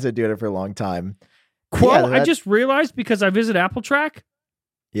 Yes, he has been doing it for a long time. Quo, Yeah, I just realized because I visit Apple Track,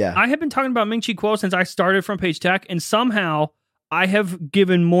 Yeah. I have been talking about Ming Chi Kuo since I started Front Page Tech, and somehow I have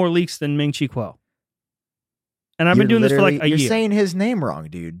given more leaks than Ming Chi Kuo. And I've been doing this for like a You're year. saying his name wrong,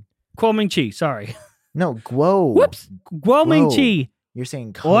 dude. Kuo Ming Chi, sorry. No, Guo. Whoops. Guo Ming Chi. You're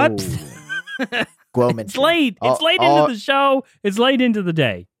saying Whoops. Guo Ming It's Chi. late. It's late into the show. It's late into the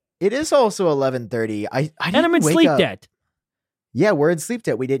day. It is also 11:30. I And I'm in didn't wake sleep up. debt. Yeah, we're in sleep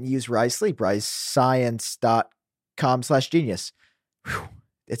debt. We didn't use Rise Sleep. RiseScience.com/genius. Whew.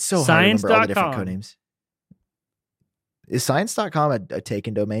 It's so hard to remember all the different Science.com. codenames. Is Science.com a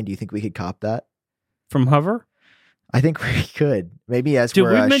taken domain? Do you think we could cop that? From Hover? I think we could. Maybe as Dude,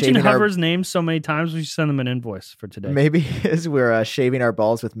 we're we've mentioned shaving Hover's name so many times, we should send them an invoice for today. maybe as we're shaving our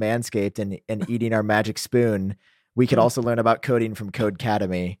balls with Manscaped and eating our magic spoon, we could also learn about coding from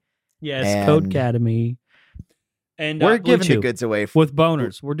Codecademy. Yes, And- Code Academy. And We're Blue giving the Chew goods away. with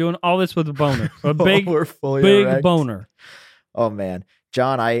boners. We're doing all this with a boner. A big, We're fully big erect. boner. Oh man,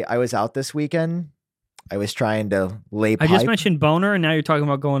 John, I was out this weekend. I was trying to lay I pipe. just mentioned boner, and now you're talking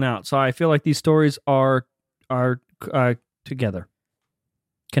about going out. So I feel like these stories are together,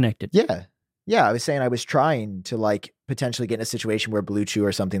 connected. Yeah. I was saying I was trying to like potentially get in a situation where Blue Chew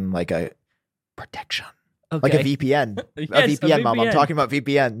or something like a protection, like a Okay. VPN, Yes, a VPN, mom. I'm VPN. talking about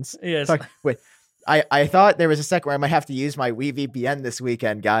VPNs. Yes. Wait, I thought there was a second where I might have to use my Wii VPN this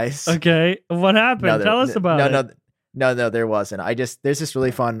weekend, guys. Okay. What happened? Tell us about it. No, there wasn't. There's this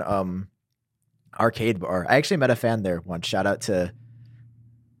really fun arcade bar. I actually met a fan there once. Shout out to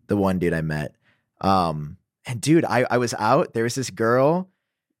the one dude I met. And dude, I was out. There was this girl.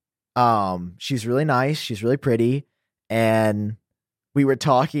 She's really nice. She's really pretty. And we were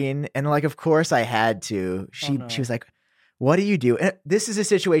talking, and like, of course I had to. She was like, "What do you do?" And this is a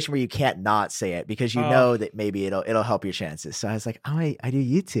situation where you can't not say it because you know that maybe it'll help your chances. So I was like, "Oh, I do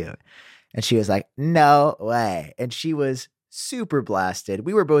YouTube." And she was like, "No way." And she was super blasted.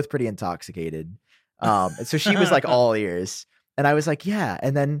 We were both pretty intoxicated. And so she was like all ears. And I was like, "Yeah."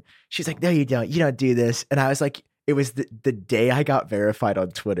 And then she's like, "No, you don't. You don't do this." And I was like, it was the day I got verified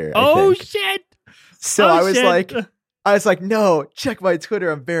on Twitter. I Oh think. shit! So Oh, I was shit. like, "No, check my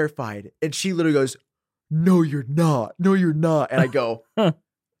Twitter. I'm verified." And she literally goes, "No, you're not. No, you're not." And I go, Huh.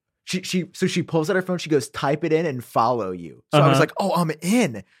 She pulls out her phone. She goes, "Type it in and follow you." So I was like, "Oh, I'm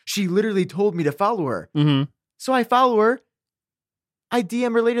in." She literally told me to follow her. Mm-hmm. So I follow her. I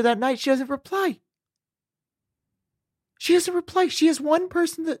DM her later that night. She doesn't reply. She doesn't reply. She has one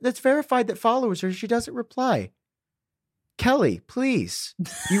person that's verified that follows her. She doesn't reply. Kelly, please.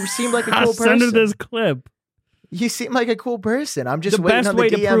 You seem like a cool person. Send her this clip. You seem like a cool person. I'm just The waiting best on the way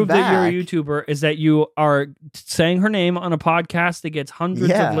DM to prove back. that you're a YouTuber is that you are saying her name on a podcast that gets hundreds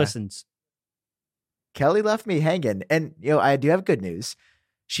Yeah. of listens. Kelly left me hanging, and I do have good news.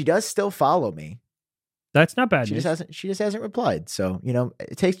 She does still follow me. That's not bad She news. just hasn't replied. So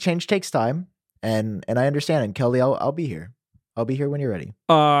change takes time, and I understand. And Kelly, I'll be here. I'll be here when you're ready.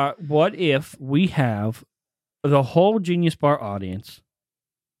 What if we have the whole Genius Bar audience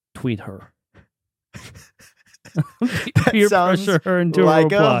tweet her? Peer sounds pressure her into a like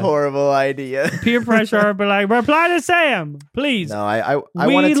reply. a horrible idea. Peer pressure her, but like, reply to Sam, please. No, I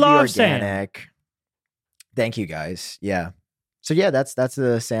We want it to be love Sam. organic. Thank you guys. Yeah. So yeah, that's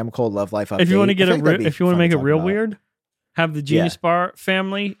the Sam Cole Love Life update. If you want to I get feel it, like that'd be if you want to fun make it talk real about. weird, have the Genius Bar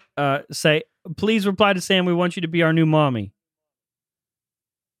family say, Please reply to Sam. We want you to be our new mommy.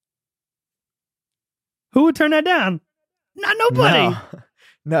 Who would turn that down? Not nobody.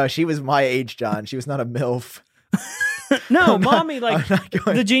 No, she was my age, John. She was not a MILF. No, mommy, like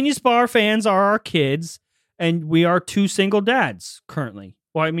the Genius Bar fans are our kids, and we are 2 single dads currently.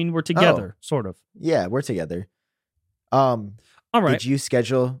 Well, I mean, we're together, sort of. Yeah, we're together. All right. Did you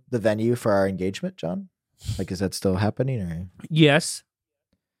schedule the venue for our engagement, John? Like, is that still happening? Or Yes.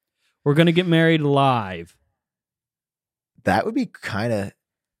 We're going to get married live. that would be kind of,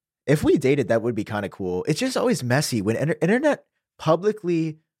 if we dated, that would be kind of cool. It's just always messy when internet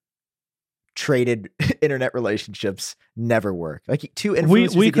publicly traded internet relationships never work. Like two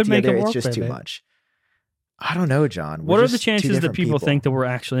influencers we that get could make it together, work, it's just too baby. much. I don't know, John. What We're are the just two chances that different people think that we're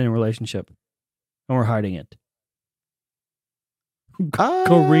actually in a relationship and we're hiding it?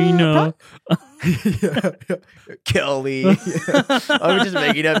 Karina. Kelly. I'm just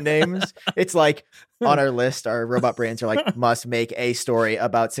making up names. It's like on our list, our robot brains are like, must make a story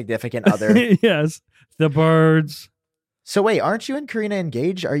about significant other. Yes. The birds. So wait, aren't you and Karina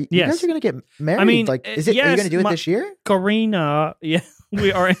engaged? Are you, Yes. you guys are going to get married? I mean, like, is it? Are you yes, going to do it this year? Karina. Yeah,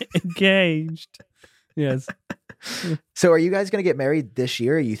 we are engaged. Yes. So are you guys going to get married this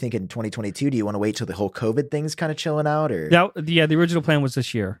year? Are you thinking 2022? Do you want to wait till the whole COVID thing's kind of chilling out? Or The original plan was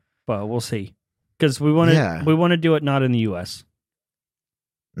this year, but we'll see. Because we want to do it not in the U.S.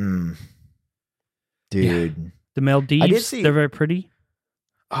 Dude. Yeah. The Maldives, see- they're very pretty.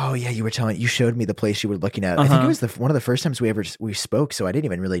 Oh yeah, you showed me the place you were looking at. I think it was one of the first times we spoke, so I didn't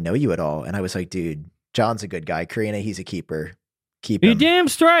even really know you at all. And I was like, dude, John's a good guy. Karina, he's a keeper. Keep You're him. damn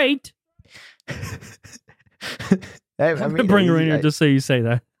straight. I'm gonna bring her in here just so you say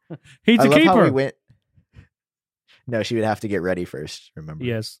that. He's a love keeper. How we went. No, she would have to get ready first. Remember?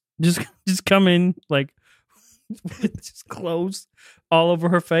 Yes, just come in like with just clothes all over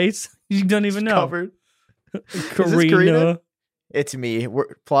her face. You don't even know. Covered. Karina. It's me.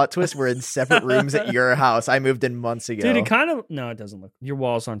 Plot twist. We're in separate rooms at your house. I moved in months ago. Dude, it kind of it doesn't look. Your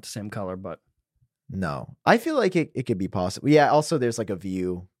walls aren't the same color, but no, I feel like it could be possible. Yeah. Also, there's like a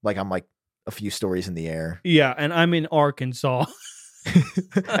view. Like I'm like a few stories in the air. yeah, and I'm in Arkansas.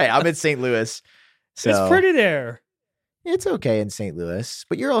 Hey, I'm in St. Louis. So It's pretty there. It's okay in St. Louis,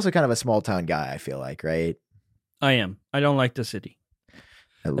 but you're also kind of a small town guy. I feel like, right? I am. I don't like the city.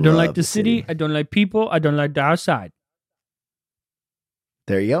 I I don't like the city. I don't like people. I don't like the outside.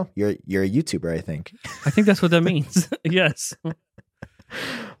 There you go. You're a YouTuber, I think. I think that's what that means. Yes.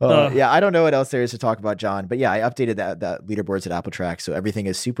 Yeah, I don't know what else there is to talk about, John. But yeah, I updated that leaderboards at Apple Track, so everything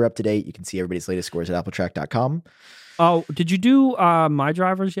is super up to date. You can see everybody's latest scores at appletrack.com. Oh, did you do My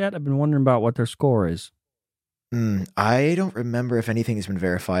Drivers yet? I've been wondering about what their score is. I don't remember if anything has been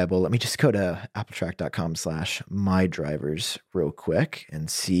verifiable. Let me just go to appletrack.com/mydrivers real quick and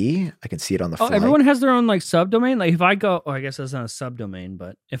see. I can see it on the fly. Oh, everyone has their own like subdomain. Like if I go, I guess that's not a subdomain,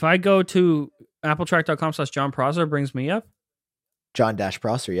 but if I go to appletrack.com/John Prosser, it brings me up.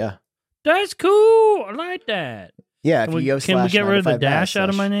 John-Prosser, yeah. That's cool. I like that. Yeah, Can we get rid of the dash out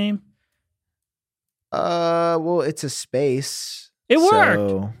of my name? Well, it's a space. It worked.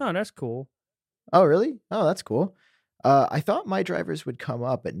 So... Oh, that's cool. Oh, really? Oh, that's cool. I thought My Drivers would come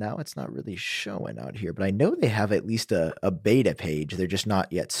up, but now it's not really showing out here. But I know they have at least a beta page. They're just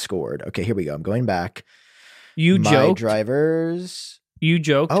not yet scored. Okay, here we go. I'm going back. You My joked. Drivers. You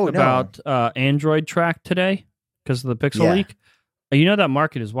joked about Android Track today because of the Pixel leak. You know that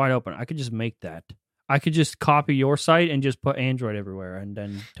market is wide open. I could just make that. I could just copy your site and just put Android everywhere, and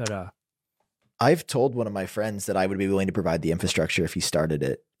then ta-da. I've told one of my friends that I would be willing to provide the infrastructure if he started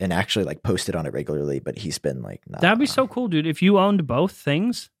it and actually like posted on it regularly, but he's been like, nah. That'd be so cool, dude. If you owned both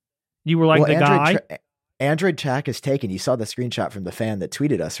things, you were like the guy. Android Track is taken. You saw the screenshot from the fan that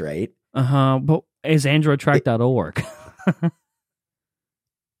tweeted us, right? But is AndroidTrack.org?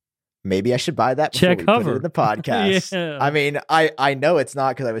 Maybe I should buy that before we put it in the podcast. Yeah. I mean, I know it's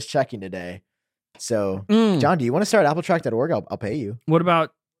not because I was checking today. So, John, do you want to start appletrack.org? I'll pay you. What about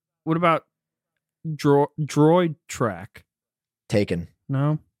Droid Track? Taken.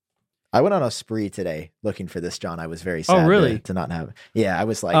 No. I went on a spree today looking for this, John. I was very sad really? to not have it. Yeah, I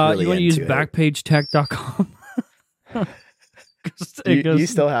was like really you want to use into it. backpagetech.com? You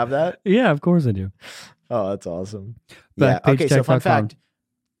still have that? Yeah, of course I do. Oh, that's awesome. Yeah. Okay, so fun fact.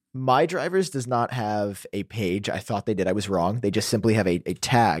 My Drivers does not have a page. I thought they did. I was wrong. They just simply have a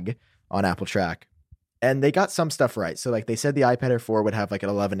tag on Apple Track. And they got some stuff right. So like they said the iPad Air 4 would have like an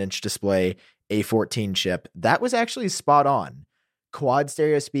 11-inch display, A14 chip. That was actually spot on. Quad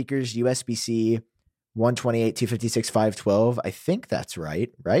stereo speakers, USB-C, 128, 256, 512. I think that's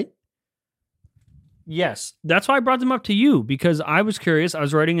right? Yes, that's why I brought them up to you, because I was curious. I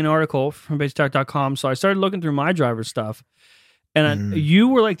was writing an article from BasicTech.com, so I started looking through my driver stuff, and you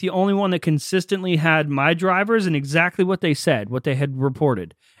were like the only one that consistently had my drivers and exactly what they said, what they had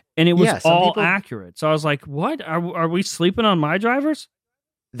reported, and it was all accurate. So I was like, "What are we sleeping on my drivers?"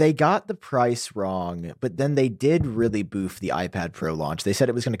 They got the price wrong, but then they did really boof the iPad Pro launch. They said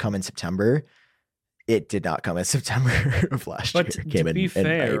it was going to come in September. It did not come in September of last year. It came to be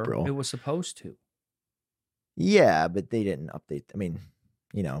fair, in April. It was supposed to. Yeah, but they didn't update. I mean,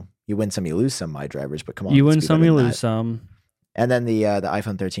 you win some, you lose some. My drivers, but come on, you win some, you lose some. And then the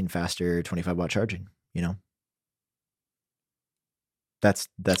iPhone 13 faster 25-watt charging. That's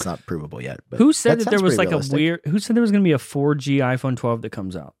not provable yet. But who said that there was like realistic. Who said there was going to be a 4G iPhone 12 that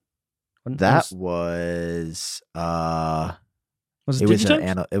comes out? Was it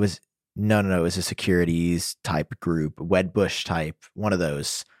Digitech? It was no. It was a securities type group, Wedbush type, one of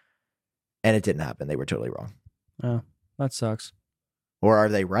those, and it didn't happen. They were totally wrong. Oh, that sucks. Or are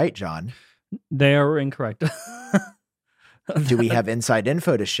they right, John? They are incorrect. Do we have inside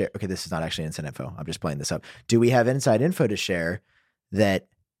info to share? Okay, this is not actually inside info. I'm just playing this up. Do we have inside info to share that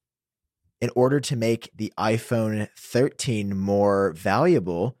in order to make the iPhone 13 more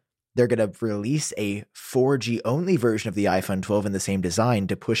valuable, they're going to release a 4G only version of the iPhone 12 in the same design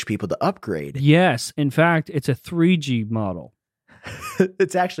to push people to upgrade? Yes. In fact, it's a 3G model.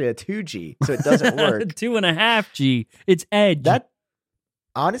 It's actually a 2G, so it doesn't work. 2.5G. It's Edge.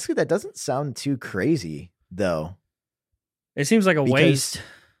 Honestly, that doesn't sound too crazy, though. It seems like a waste.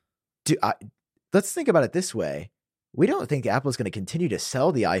 Let's think about it this way. We don't think Apple's going to continue to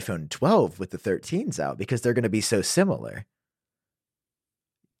sell the iPhone 12 with the 13s out because they're going to be so similar.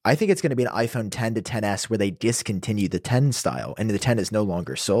 I think it's going to be an iPhone 10 to 10s where they discontinue the 10 style and the 10 is no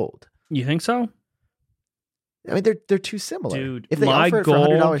longer sold. You think so? I mean, they're too similar. Dude, if they offer it for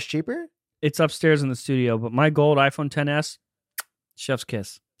 $100 cheaper, it's upstairs in the studio. But my gold iPhone 10s, chef's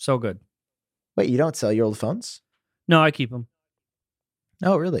kiss, so good. Wait, you don't sell your old phones? No, I keep them.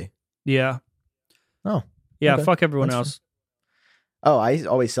 Oh, really? Yeah. Oh, yeah. Okay. Fuck everyone else. Oh, I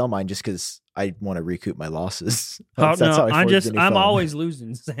always sell mine just because I want to recoup my losses. That's how I'm always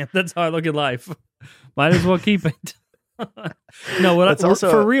losing, Sam. That's how I look at life. Might as well keep it. No,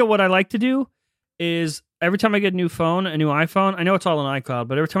 for real, what I like to do is every time I get a new phone, a new iPhone, I know it's all in iCloud,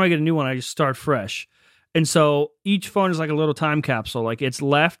 but every time I get a new one, I just start fresh. And so each phone is like a little time capsule. Like it's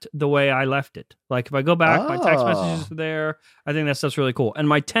left the way I left it. Like if I go back, my text messages are there. I think that stuff's really cool. And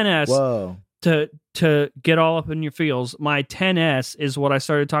my 10S, to get all up in your feels, my 10S is what I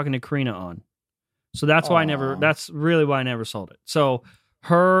started talking to Karina on. So that's why that's really why I never sold it. So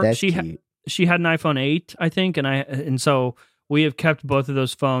she had an iPhone 8, I think, and so we have kept both of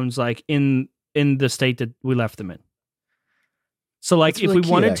those phones like in the state that we left them in. So like if we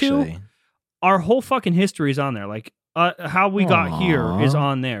wanted to, our whole fucking history is on there. Like how we got here is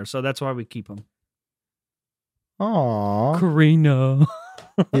on there. So that's why we keep them. Aww. Karina.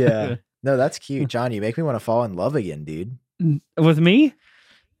 Yeah. No, that's cute. John, you make me want to fall in love again, dude. With me?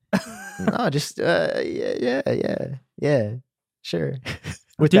 No, just yeah. Sure.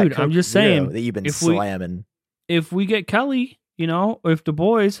 Dude, I'm just saying that you've been slamming. If we get Kelly, if the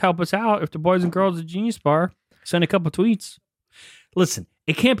boys help us out, if the boys and girls at Genius Bar send a couple tweets. Listen,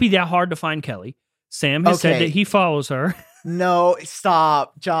 it can't be that hard to find Kelly. Sam has said that he follows her. No,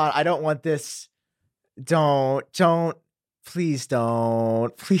 stop, John. I don't want this. Don't. Please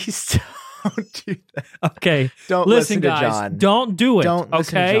don't. Please don't do that. Okay. Don't listen, guys, to John. Don't do it. Don't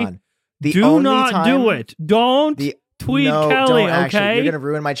listen okay. to John. Do not do it. Don't tweet Kelly. Don't actually. Okay. You're gonna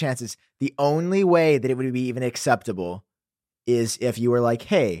ruin my chances. The only way that it would be even acceptable is if you were like,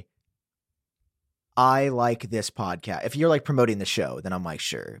 "Hey, I like this podcast." If you're like promoting the show, then I'm like,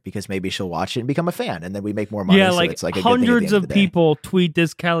 sure, because maybe she'll watch it and become a fan, and then we make more money. Yeah, so like, it's like hundreds of people tweet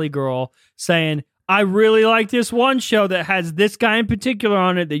this Kelly girl saying, "I really like this one show that has this guy in particular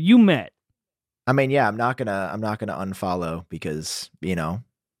on it that you met." I mean, yeah, I'm not gonna unfollow because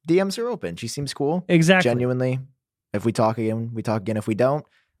DMs are open. She seems cool. Exactly. Genuinely. If we talk again, we talk again. If we don't,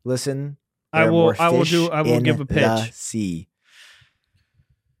 listen. I will give a pitch. The sea.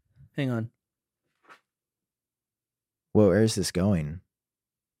 Hang on. Well, where is this going?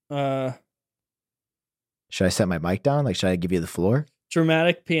 Should I set my mic down? Like, should I give you the floor?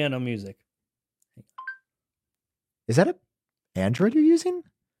 Dramatic piano music. Is that an Android you're using?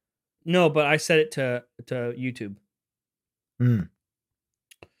 No, but I set it to YouTube.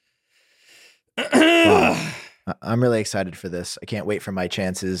 Wow. I'm really excited for this. I can't wait for my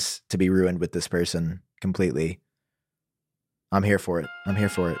chances to be ruined with this person completely. I'm here for it. I'm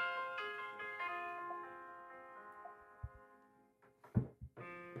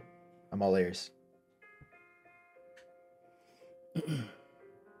all ears.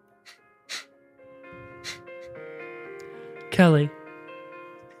 Kelly.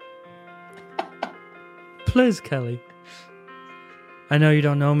 Please, Kelly. I know you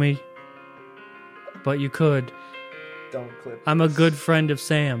don't know me, but you could. Don't clip. I'm a good friend of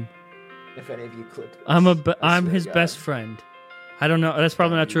Sam. If any of you clip. I'm his best friend. I don't know. That's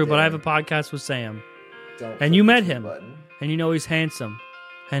probably not true, but I have a podcast with Sam. And you met him. And you know he's handsome.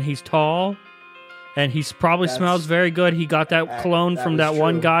 And he's tall. And he probably smells very good. He got that cologne from that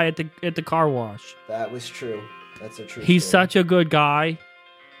one guy at the car wash. That was true. That's a true He's story. such a good guy.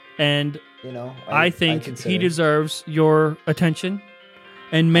 And You know, I think he deserves your attention.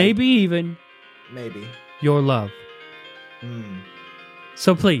 And maybe even maybe your love.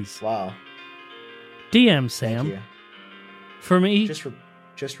 So please, wow. DM Sam. Thank you. For me Just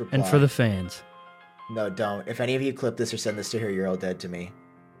reply. and for the fans. No, don't. If any of you clip this or send this to her, you're all dead to me.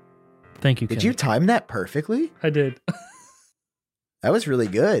 Thank you, Did Kelly. you time that perfectly? I did. That was really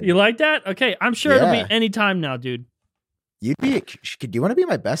good. You like that? Okay, I'm sure it'll Yeah. be any time now, dude. You'd be. Do you want to be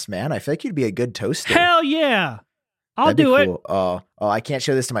my best man? I feel like you'd be a good toaster. Hell yeah. I'll That'd be do it. cool. Oh, I can't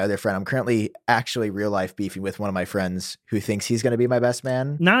show this to my other friend. I'm currently actually real life beefing with one of my friends who thinks he's going to be my best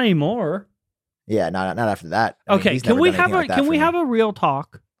man. Not anymore. Yeah, not after that. I mean, Okay, he's can never we done have anything like that can for we me. have a real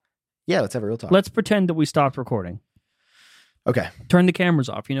talk? Yeah, let's have a real talk. Let's pretend that we stopped recording. Okay. Turn the cameras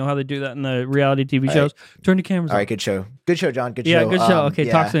off. You know how they do that in the reality TV All shows? Turn the cameras All off. right, good show. Good show, John. Good show. Yeah, good show. Okay,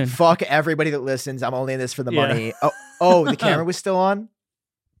 talk soon. Fuck everybody that listens. I'm only in this for the Yeah. money. Oh, the camera was still on?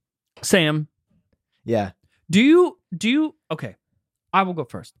 Sam, Yeah. do you okay, I will go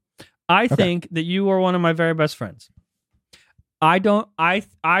first. I think that you are one of my very best friends. I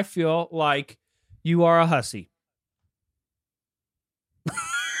feel like you are a hussy.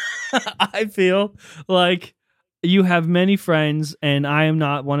 I feel like you have many friends and I am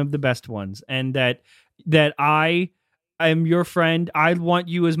not one of the best ones, and that I am your friend. I want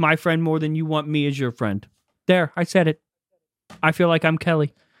you as my friend more than you want me as your friend. There, I said it. I feel like I'm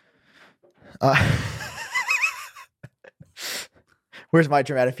Kelly. Where's my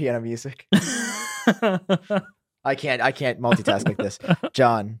dramatic piano music? I can't multitask like this.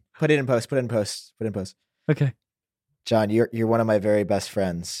 John, put it in post. Okay. John, you're one of my very best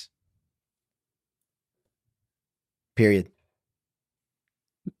friends. Period.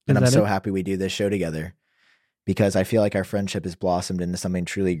 And I'm so happy we do this show together because I feel like our friendship has blossomed into something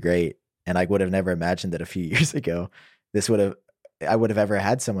truly great. And I would have never imagined that a few years ago I would have ever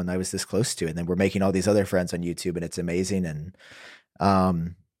had someone I was this close to. And then we're making all these other friends on YouTube and it's amazing. And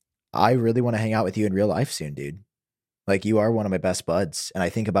I really want to hang out with you in real life soon, dude. Like, you are one of my best buds. And I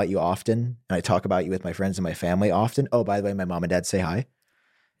think about you often. And I talk about you with my friends and my family often. Oh, by the way, my mom and dad say hi.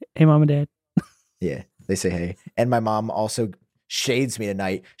 Hey, Mom and Dad. Yeah, they say hey. And my mom also shades me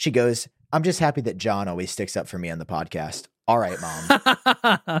tonight. She goes, I'm just happy that John always sticks up for me on the podcast. All right,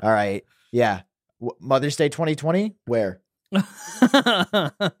 Mom. All right. Yeah. Mother's Day 2020? Where?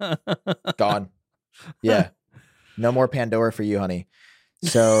 Gone. Yeah. No more Pandora for you, honey.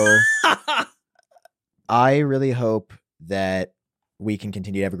 So I really hope that we can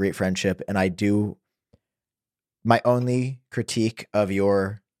continue to have a great friendship. And I do. My only critique of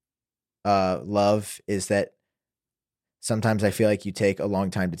your love is that sometimes I feel like you take a long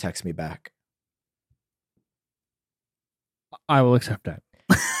time to text me back. I will accept that.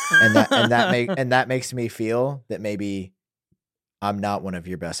 and that makes me feel that maybe I'm not one of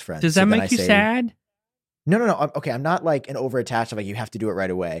your best friends. Does that make you sad? No. Okay, I'm not like an overattached of like you have to do it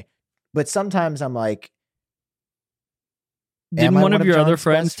right away. But sometimes I'm like, didn't one of your other John's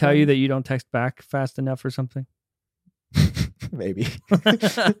friends best tell you friends? that you don't text back fast enough or something? Maybe.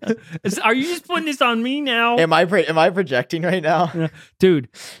 Are you just putting this on me now? Am I projecting right now? Dude,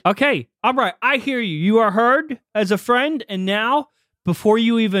 okay. All right. I hear you. You are heard as a friend. And now, before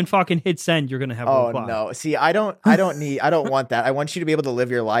you even fucking hit send, you're going to have a Oh reply. no. See, I don't want that. I want you to be able to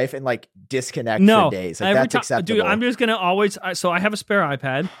live your life and like disconnect No. for days. Like, that's acceptable. Dude, I'm just going to always. So I have a spare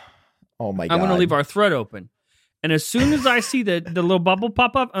iPad. Oh my God. I'm going to leave our thread open. And as soon as I see the little bubble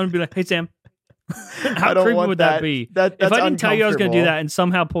pop up, I'm going to be like, hey, Sam. How I don't creepy want would that that. be? That's if I didn't tell you I was going to do uncomfortable. that and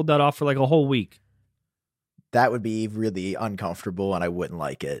somehow pulled that off for like a whole week. That would be really uncomfortable and I wouldn't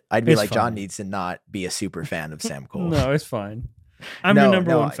like it. I'd be It's like, fine. John needs to not be a super fan of Sam Cole. No, it's fine. I'm your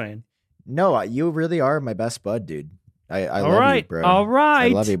number one fan. No, you really are my best bud, dude. I All love right. you, bro. All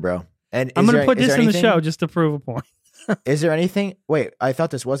right. I love you, bro. And I'm going to put is this there in the anything- show just to prove a point. Is there anything? Wait, I thought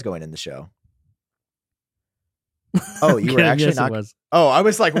this was going in the show. Oh, you were Kidding, actually yes, not. It was. Oh, I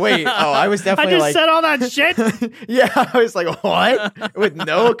was like, wait. Oh, I was I definitely just like. said all that shit. Yeah, I was like, what? With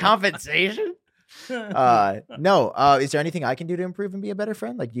no compensation? No. Is there anything I can do to improve and be a better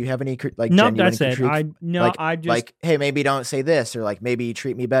friend? Like, do you have any like? No, genuine that's it. critique? I just like, hey, maybe don't say this, or like maybe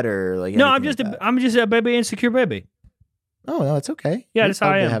treat me better. Or like, no. anything like that. I'm just a baby insecure baby. Oh no, it's okay. Yeah, You're that's how I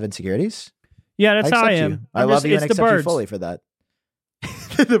allowed to am. have insecurities. Yeah, that's how I accept am. you. I love you and it's the accept you birds. fully for that.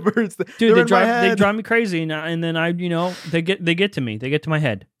 The birds, Dude, they're they in my head. drive me crazy, and then I, they get to me. They get to my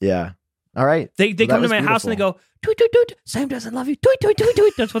head. Yeah. All right. They Well, come that to my was house and they beautiful. go, toot, toot, toot. Sam doesn't love you. Toot, toot, toot,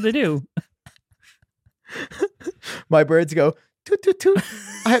 toot. That's what they do. My birds go toot toot toot.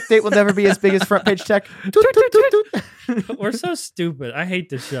 I update will never be as big as Front Page Tech. Toot toot toot toot. We're so stupid. I hate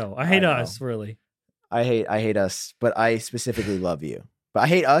this show. I hate know. us, really. I hate us, but I specifically love you. But I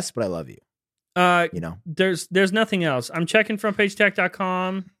hate us, but I love you. You know. There's nothing else. I'm checking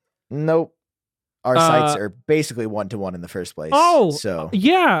frontpagetech.com. Nope. Our sites are basically 1-to-1 in the first place. Oh, so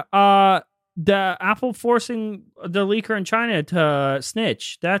yeah. The Apple forcing the leaker in China to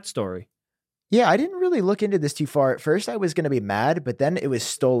snitch. That story. yeah, I didn't really look into this too far. At first, I was going to be mad, but then it was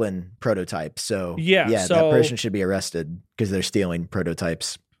stolen prototypes. So Yeah, that so- person should be arrested because they're stealing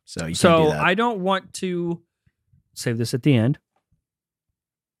prototypes. So you can't do that. I don't want to save this at the end.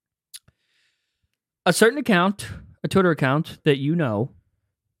 A certain account, a Twitter account that you know,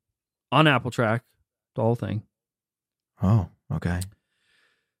 on Apple Track, the whole thing. Oh, okay.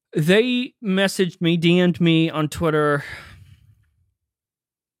 They messaged me, DM'd me on Twitter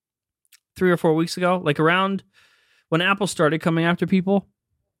 3 or 4 weeks ago, like around when Apple started coming after people.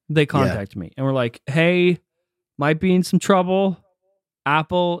 They contacted me and were like, "Hey, might be in some trouble.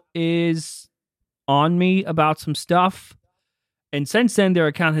 Apple is on me about some stuff." And since then, their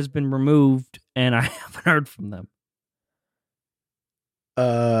account has been removed, and I haven't heard from them.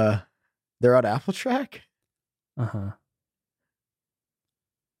 They're on Apple Track.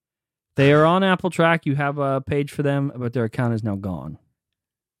 They are on Apple Track. You have a page for them, but their account is now gone.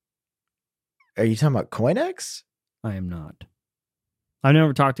 Are you talking about CoinX? I am not. I've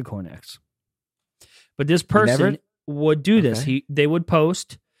never talked to CoinX. But this person would do this. Okay. They would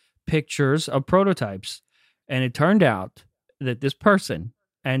post pictures of prototypes. And it turned out that this person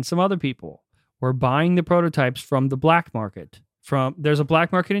and some other people were buying the prototypes from the black market. There's a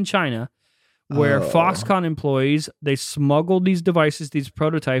black market in China where Oh. Foxconn employees, they smuggle these devices, these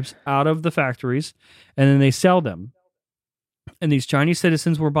prototypes out of the factories, and then they sell them. And these Chinese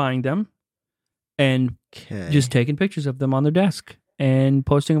citizens were buying them and Okay. just taking pictures of them on their desk and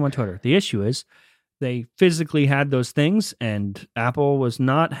posting them on Twitter. The issue is they physically had those things and Apple was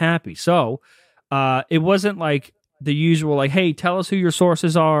not happy. So it wasn't like the usual, like, hey, tell us who your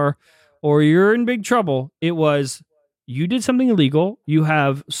sources are or you're in big trouble. It was, you did something illegal. You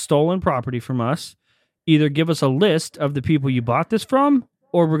have stolen property from us. Either give us a list of the people you bought this from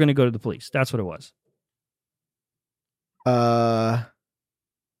or we're going to go to the police. That's what it was.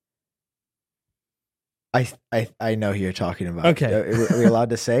 I know who you're talking about. Okay. Are we allowed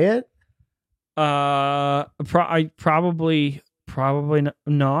to say it? Probably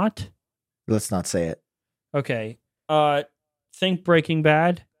not. Let's not say it. Okay. Think Breaking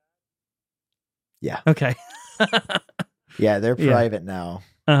Bad. Yeah. Okay. Yeah, they're Yeah. private now.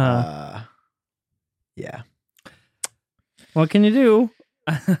 Yeah. What can you do?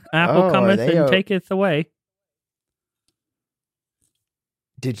 Apple Oh, cometh they and are- taketh away.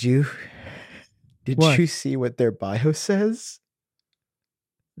 Did you What? you see what their bio says?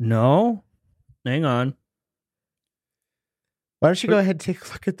 No. Hang on. Why don't you go ahead and take a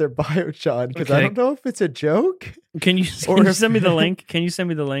look at their bio, John? Because I Okay. don't know if it's a joke. Can you Or if- send me the link? Can you send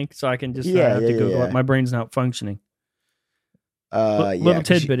me the link so I can just Yeah, have to yeah, Google yeah. it? My brain's not functioning. Yeah, Little 'cause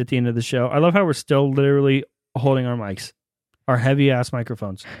tidbit at the end of the show. I love how we're still literally holding our mics, our heavy ass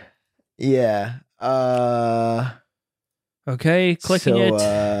microphones. Yeah. Okay, clicking so,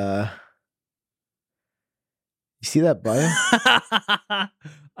 it. You see that bio?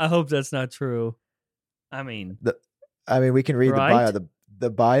 I hope that's not true. I mean, I mean, we can read Right? the bio. The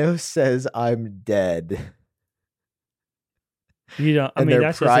bio says I'm dead. you don't. I And mean, they're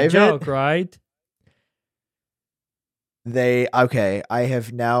that's private? just a joke, right? I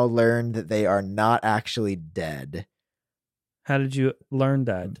have now learned that they are not actually dead. How did you learn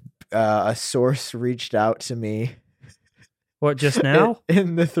that? A source reached out to me. What, just now?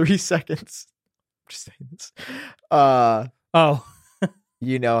 in the 3 seconds. I'm just saying this. Oh,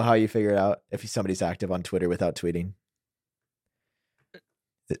 You know how you figure it out if somebody's active on Twitter without tweeting.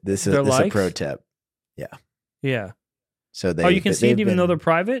 This is Their a likes? pro tip. yeah. So they. Oh, you can see it they've even though been- they're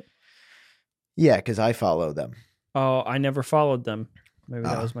private? Yeah, because I follow them. Oh, I never followed them. Maybe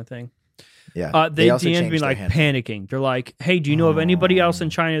that Ah. was my thing. Yeah. They also DM'd me changed their like handle. panicking. They're like, hey, do you know of anybody else in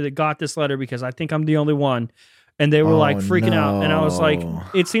China that got this letter? Because I think I'm the only one. And they were like freaking out. And I was like, no.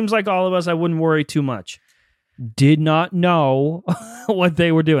 it seems like all of us, I wouldn't worry too much. Did not know what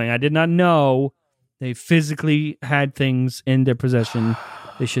they were doing. I did not know they physically had things in their possession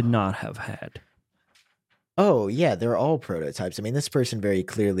they should not have had. Oh yeah, they're all prototypes. I mean, this person very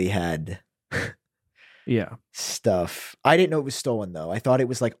clearly had Yeah. stuff. I didn't know it was stolen though. I thought it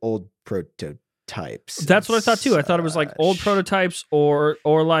was like old prototypes. That's what I thought too. I thought it was like old prototypes or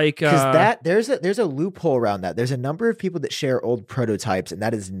like because there's a loophole around that. There's a number of people that share old prototypes, and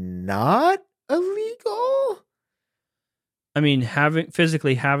that is not illegal. I mean,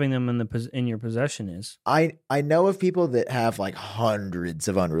 physically having them in your possession is. I know of people that have like hundreds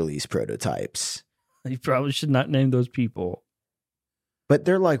of unreleased prototypes. You probably should not name those people. But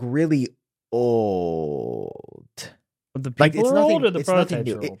they're like really old. The people Like it's are nothing. old or the It's nothing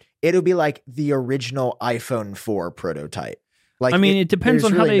prototypes new. are old? It'll be like the original iPhone 4 prototype. Like I mean, it depends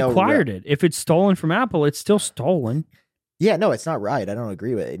on there's how really they no acquired it. If it's stolen from Apple, it's still stolen. Yeah, no, it's not right. I don't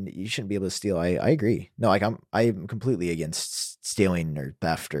agree with it. And you shouldn't be able to steal. I agree. No, like I'm completely against stealing or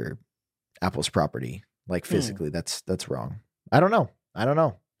theft or Apple's property. Like physically, that's wrong. I don't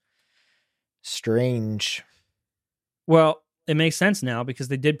know. Strange. Well, it makes sense now because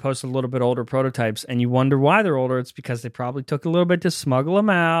they did post a little bit older prototypes, and you wonder why they're older. It's because they probably took a little bit to smuggle them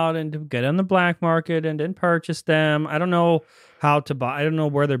out and to get on the black market and then purchase them. I don't know how to buy. I don't know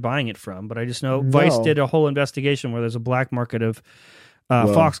where they're buying it from, but I just know Vice did a whole investigation where there's a black market of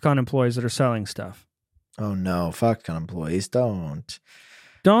Foxconn employees that are selling stuff. Oh no, Foxconn employees, don't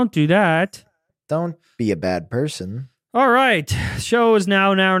do that. Don't be a bad person. All right. Show is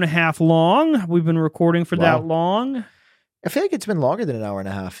now an hour and a half long. We've been recording for that long. I feel like it's been longer than an hour and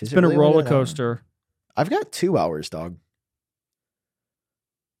a half. It's been a roller coaster. I've got 2 hours, dog.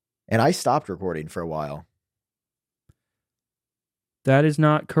 And I stopped recording for a while. That is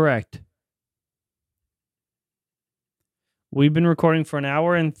not correct. We've been recording for an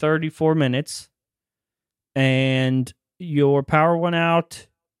hour and 34 minutes. And your power went out.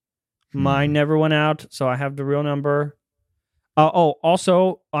 Mine never went out. So I have the real number.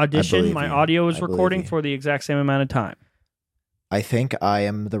 Also, Audition, my audio is recording for the exact same amount of time. I think I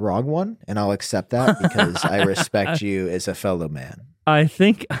am the wrong one, and I'll accept that because I respect you as a fellow man. I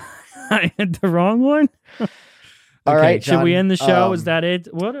think I had the wrong one. All right, John, should we end the show? Is that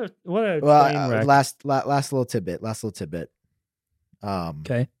it? What a train wreck. Last little tidbit.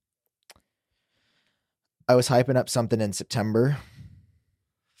 Okay. I was hyping up something in September.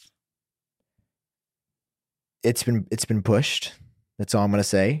 It's been pushed. That's all I'm gonna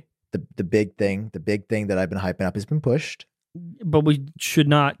say. The big thing that I've been hyping up has been pushed. But we should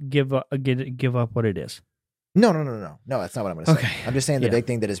not give up what it is. No. That's not what I'm gonna say. Okay. I'm just saying the big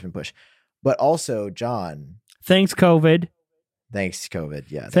thing that has been pushed. But also, John. Thanks, COVID.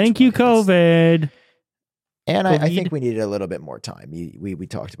 Yeah. Thank you, COVID. And I think we needed a little bit more time. We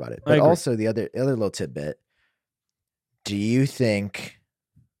talked about it. But also the other little tidbit. Do you think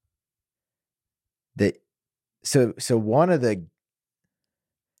that so one of the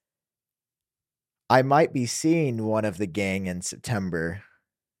I might be seeing one of the gang in September.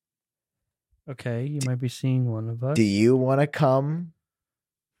 Okay, you might be seeing one of us. Do you want to come?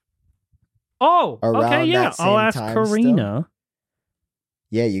 Oh, okay, yeah. I'll ask Karina. Still?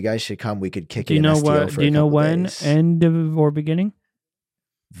 Yeah, you guys should come. We could kick do it you in know STO what? for Do you know when? days. End of or beginning?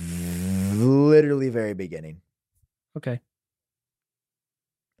 Literally very beginning. Okay.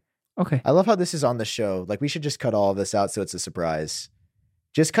 I love how this is on the show. Like we should just cut all of this out so it's a surprise.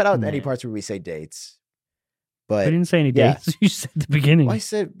 Just cut out any parts where we say dates. But I didn't say any dates. You said the beginning. Well, I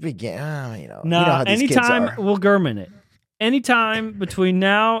said begin. You know how these anytime kids are. we'll German it. Anytime between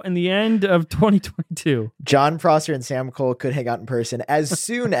now and the end of 2022. John Prosser and Sam Cole could hang out in person as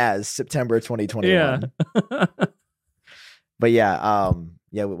soon as September 2021. Yeah. But yeah,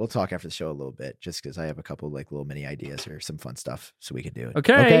 we'll talk after the show a little bit, just because I have a couple like little mini ideas or some fun stuff, so we can do it.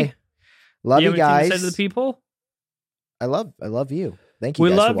 Okay. Love you guys. To say to the people? I love you. Thank you. We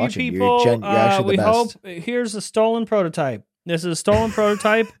guys love for watching. You people. You're actually the best. Hope. Here's a stolen prototype. This is a stolen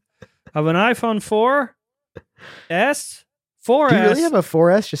prototype of an iPhone 4S. 4S. Do you really have a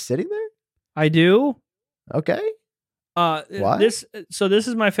 4S just sitting there? I do. Okay. Why? This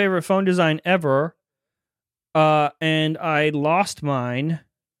is my favorite phone design ever. And I lost mine,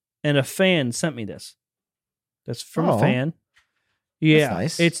 and a fan sent me this. That's from a fan. Yeah, that's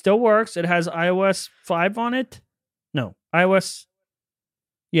nice. It still works. It has iOS 5 on it. No, iOS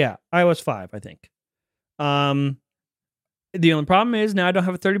 5, I think. The only problem is now I don't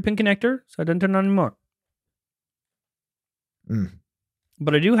have a 30-pin connector, so I don't turn it on anymore.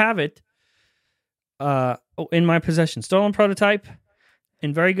 But I do have it in my possession. Stolen prototype,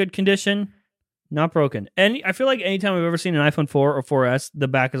 in very good condition, not broken. And I feel like anytime I've ever seen an iPhone 4 or 4S, the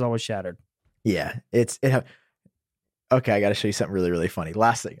back is always shattered. Yeah, okay, I got to show you something really, really funny.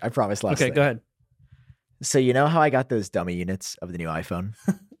 Last thing, I promise. Last thing. Okay, go ahead. So you know how I got those dummy units of the new iPhone?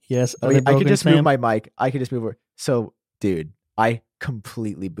 Yes. I mean, I could just move my mic. I could just move over. So, dude, I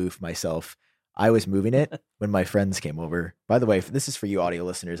completely boofed myself. I was moving it when my friends came over. By the way, this is for you audio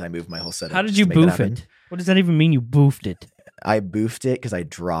listeners. I moved my whole setup. How did you boof it? What does that even mean? You boofed it? I boofed it because I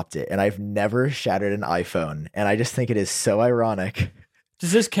dropped it, and I've never shattered an iPhone, and I just think it is so ironic.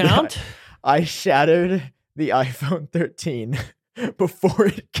 Does this count? I shattered the iPhone 13 before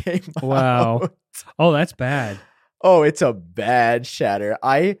it came out. Wow. Oh, that's bad. Oh, it's a bad shatter.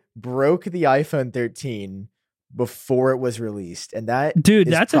 I broke the iPhone 13 before it was released, and that's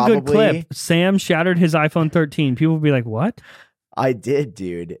a good clip. Sam shattered his iPhone 13. People would be like, "What?" I did,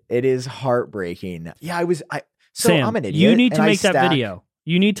 dude. It is heartbreaking. Yeah, Sam, I'm an idiot. You need to make that video.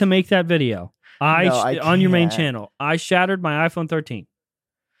 You need to make that video. On your main channel. I shattered my iPhone 13.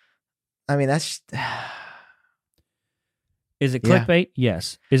 I mean, that's. Is it clickbait? Yeah.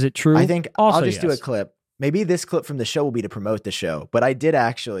 Yes. Is it true? I think also I'll just do a clip. Maybe this clip from the show will be to promote the show, but I did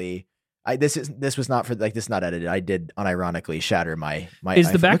actually. This was not for like this. Is not edited. I did unironically shatter my.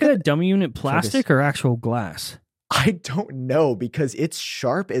 Is the back of the dummy unit plastic or actual glass? I don't know because it's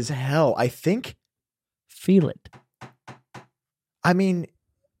sharp as hell. I think. Feel it. I mean,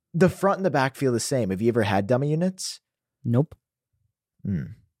 the front and the back feel the same. Have you ever had dummy units? Nope.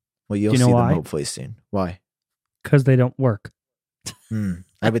 Well, you'll see them hopefully soon. Why? Because they don't work.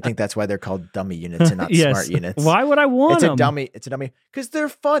 I would think that's why they're called dummy units and not smart units. Why would I want them? It's a dummy. Because they're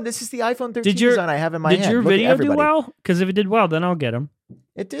fun. This is the iPhone 13 design I have in my hand. Did your video do well? Because if it did well, then I'll get them.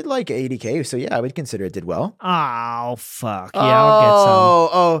 It did like 80K, so yeah, I would consider it did well. Oh, fuck. Yeah, I'll get some.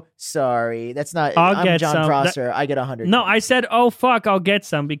 Oh, sorry. That's not... I'm John Prosser. I get 100. No, I said, oh, fuck, I'll get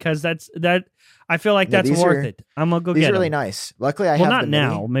some because that. I feel like that's worth it. I'm going to go get them. These are really nice. Luckily, I have not the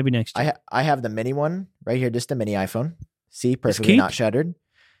now. mini. Maybe next year. I have the mini one right here, just a mini iPhone. See, perfectly not shattered.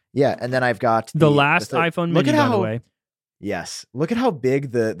 Yeah, and then I've got... The last iPhone mini, by the way. Yes. Look at how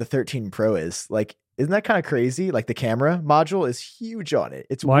big the 13 Pro is. Like, isn't that kind of crazy? Like the camera module is huge on it.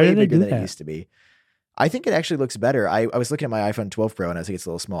 It's way bigger than it used to be. I think it actually looks better. I was looking at my iPhone 12 Pro and I was like, it's a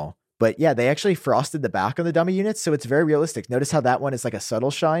little small. But yeah, they actually frosted the back on the dummy units, so it's very realistic. Notice how that one is like a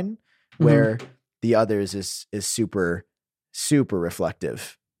subtle shine, where the others is super, super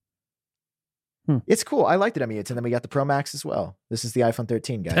reflective. It's cool. I like the dummy units. And then we got the Pro Max as well. This is the iPhone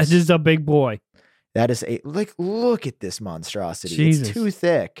 13, guys. That is a big boy. That is look at this monstrosity. Jesus. It's too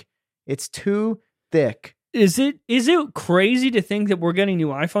thick. It's too thick. Is it crazy to think that we're getting new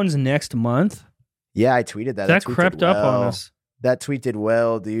iPhones next month? Yeah, I tweeted that. That crept up on us. That tweet did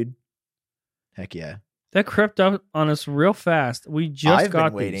well, dude. Heck yeah. That crept up on us real fast. We just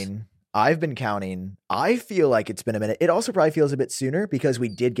got been waiting. I've been counting. I feel like it's been a minute. It also probably feels a bit sooner because we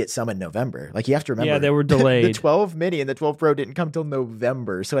did get some in November. Like you have to remember. Yeah, they were delayed. The 12 mini and the 12 Pro didn't come till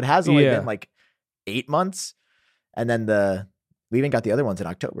November. So it has only been like 8 months. And then we even got the other ones in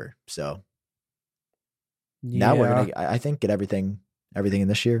October. So now we're going to, I think, get everything in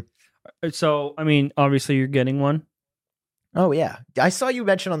this year. So, I mean, obviously you're getting one. Oh yeah. I saw you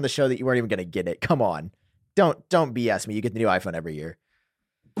mention on the show that you weren't even going to get it. Come on. Don't BS me. You get the new iPhone every year.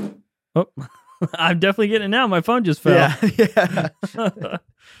 Oh, I'm definitely getting it now. My phone just fell. Yeah.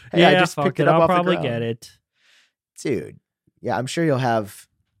 Hey, I just picked it up. I'll probably get it. Dude. Yeah, I'm sure you'll have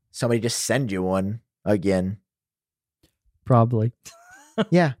somebody just send you one again. Probably.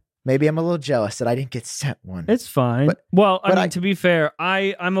 Yeah. Maybe I'm a little jealous that I didn't get sent one. It's fine. I mean, to be fair,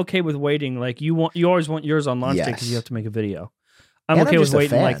 I'm okay with waiting. Like you always want yours on launch day because you have to make a video. I'm okay with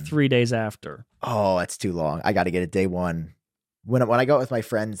waiting like 3 days after. Oh, that's too long. I got to get it day one. When I go out with my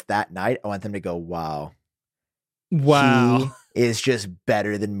friends that night, I want them to go, wow. He is just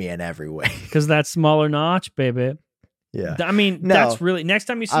better than me in every way. Because that smaller notch, baby. Yeah. I mean, that's really... Next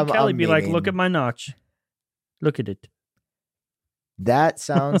time you see Kelly, be like, look at my notch. Look at it. That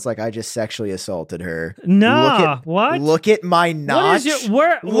sounds like I just sexually assaulted her. No, what? Look at my notch.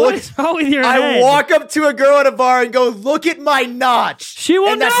 What is wrong with your head? I walk up to a girl at a bar and go, look at my notch. She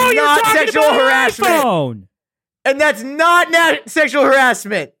will know you're not sexual harassment. iPhone. And that's not sexual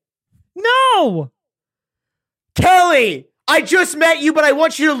harassment. No. Kelly, I just met you, but I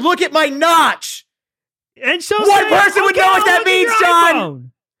want you to look at my notch. And so one person would know what that means,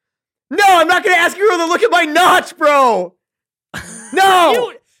 John. No, I'm not going to ask a girl to look at my notch, bro.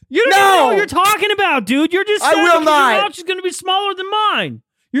 No. You don't know what you're talking about, dude. You're just saying I will not. Your notch is going to be smaller than mine.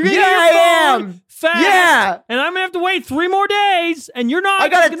 You're going to I am fast. Yeah. And I'm going to have to wait 3 more days, and your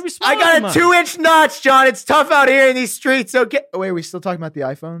notch is going to be smaller than mine. I got a 2-inch notch, John. It's tough out here in these streets. Okay. Wait, are we still talking about the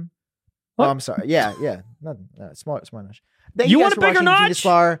iPhone? What? Oh, I'm sorry. Yeah. Nothing. Smart notch. You want a bigger notch?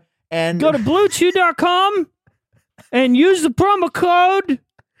 And go to BlueChew.com and use the promo code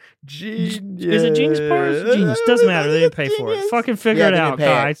Genius. Is it Genius Bar or Genius? Doesn't matter. They didn't pay for it. Fucking figure it out,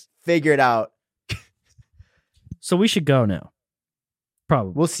 guys. Figure it out. So we should go now.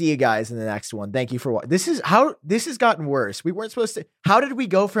 Probably. We'll see you guys in the next one. Thank you for watching. This has gotten worse. We weren't supposed to. How did we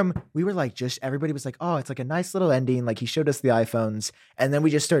go from, we were like, just everybody was like, oh, it's like a nice little ending. Like he showed us the iPhones and then we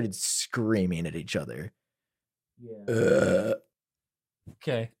just started screaming at each other. Yeah.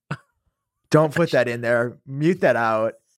 Okay. Don't put that in there. Mute that out.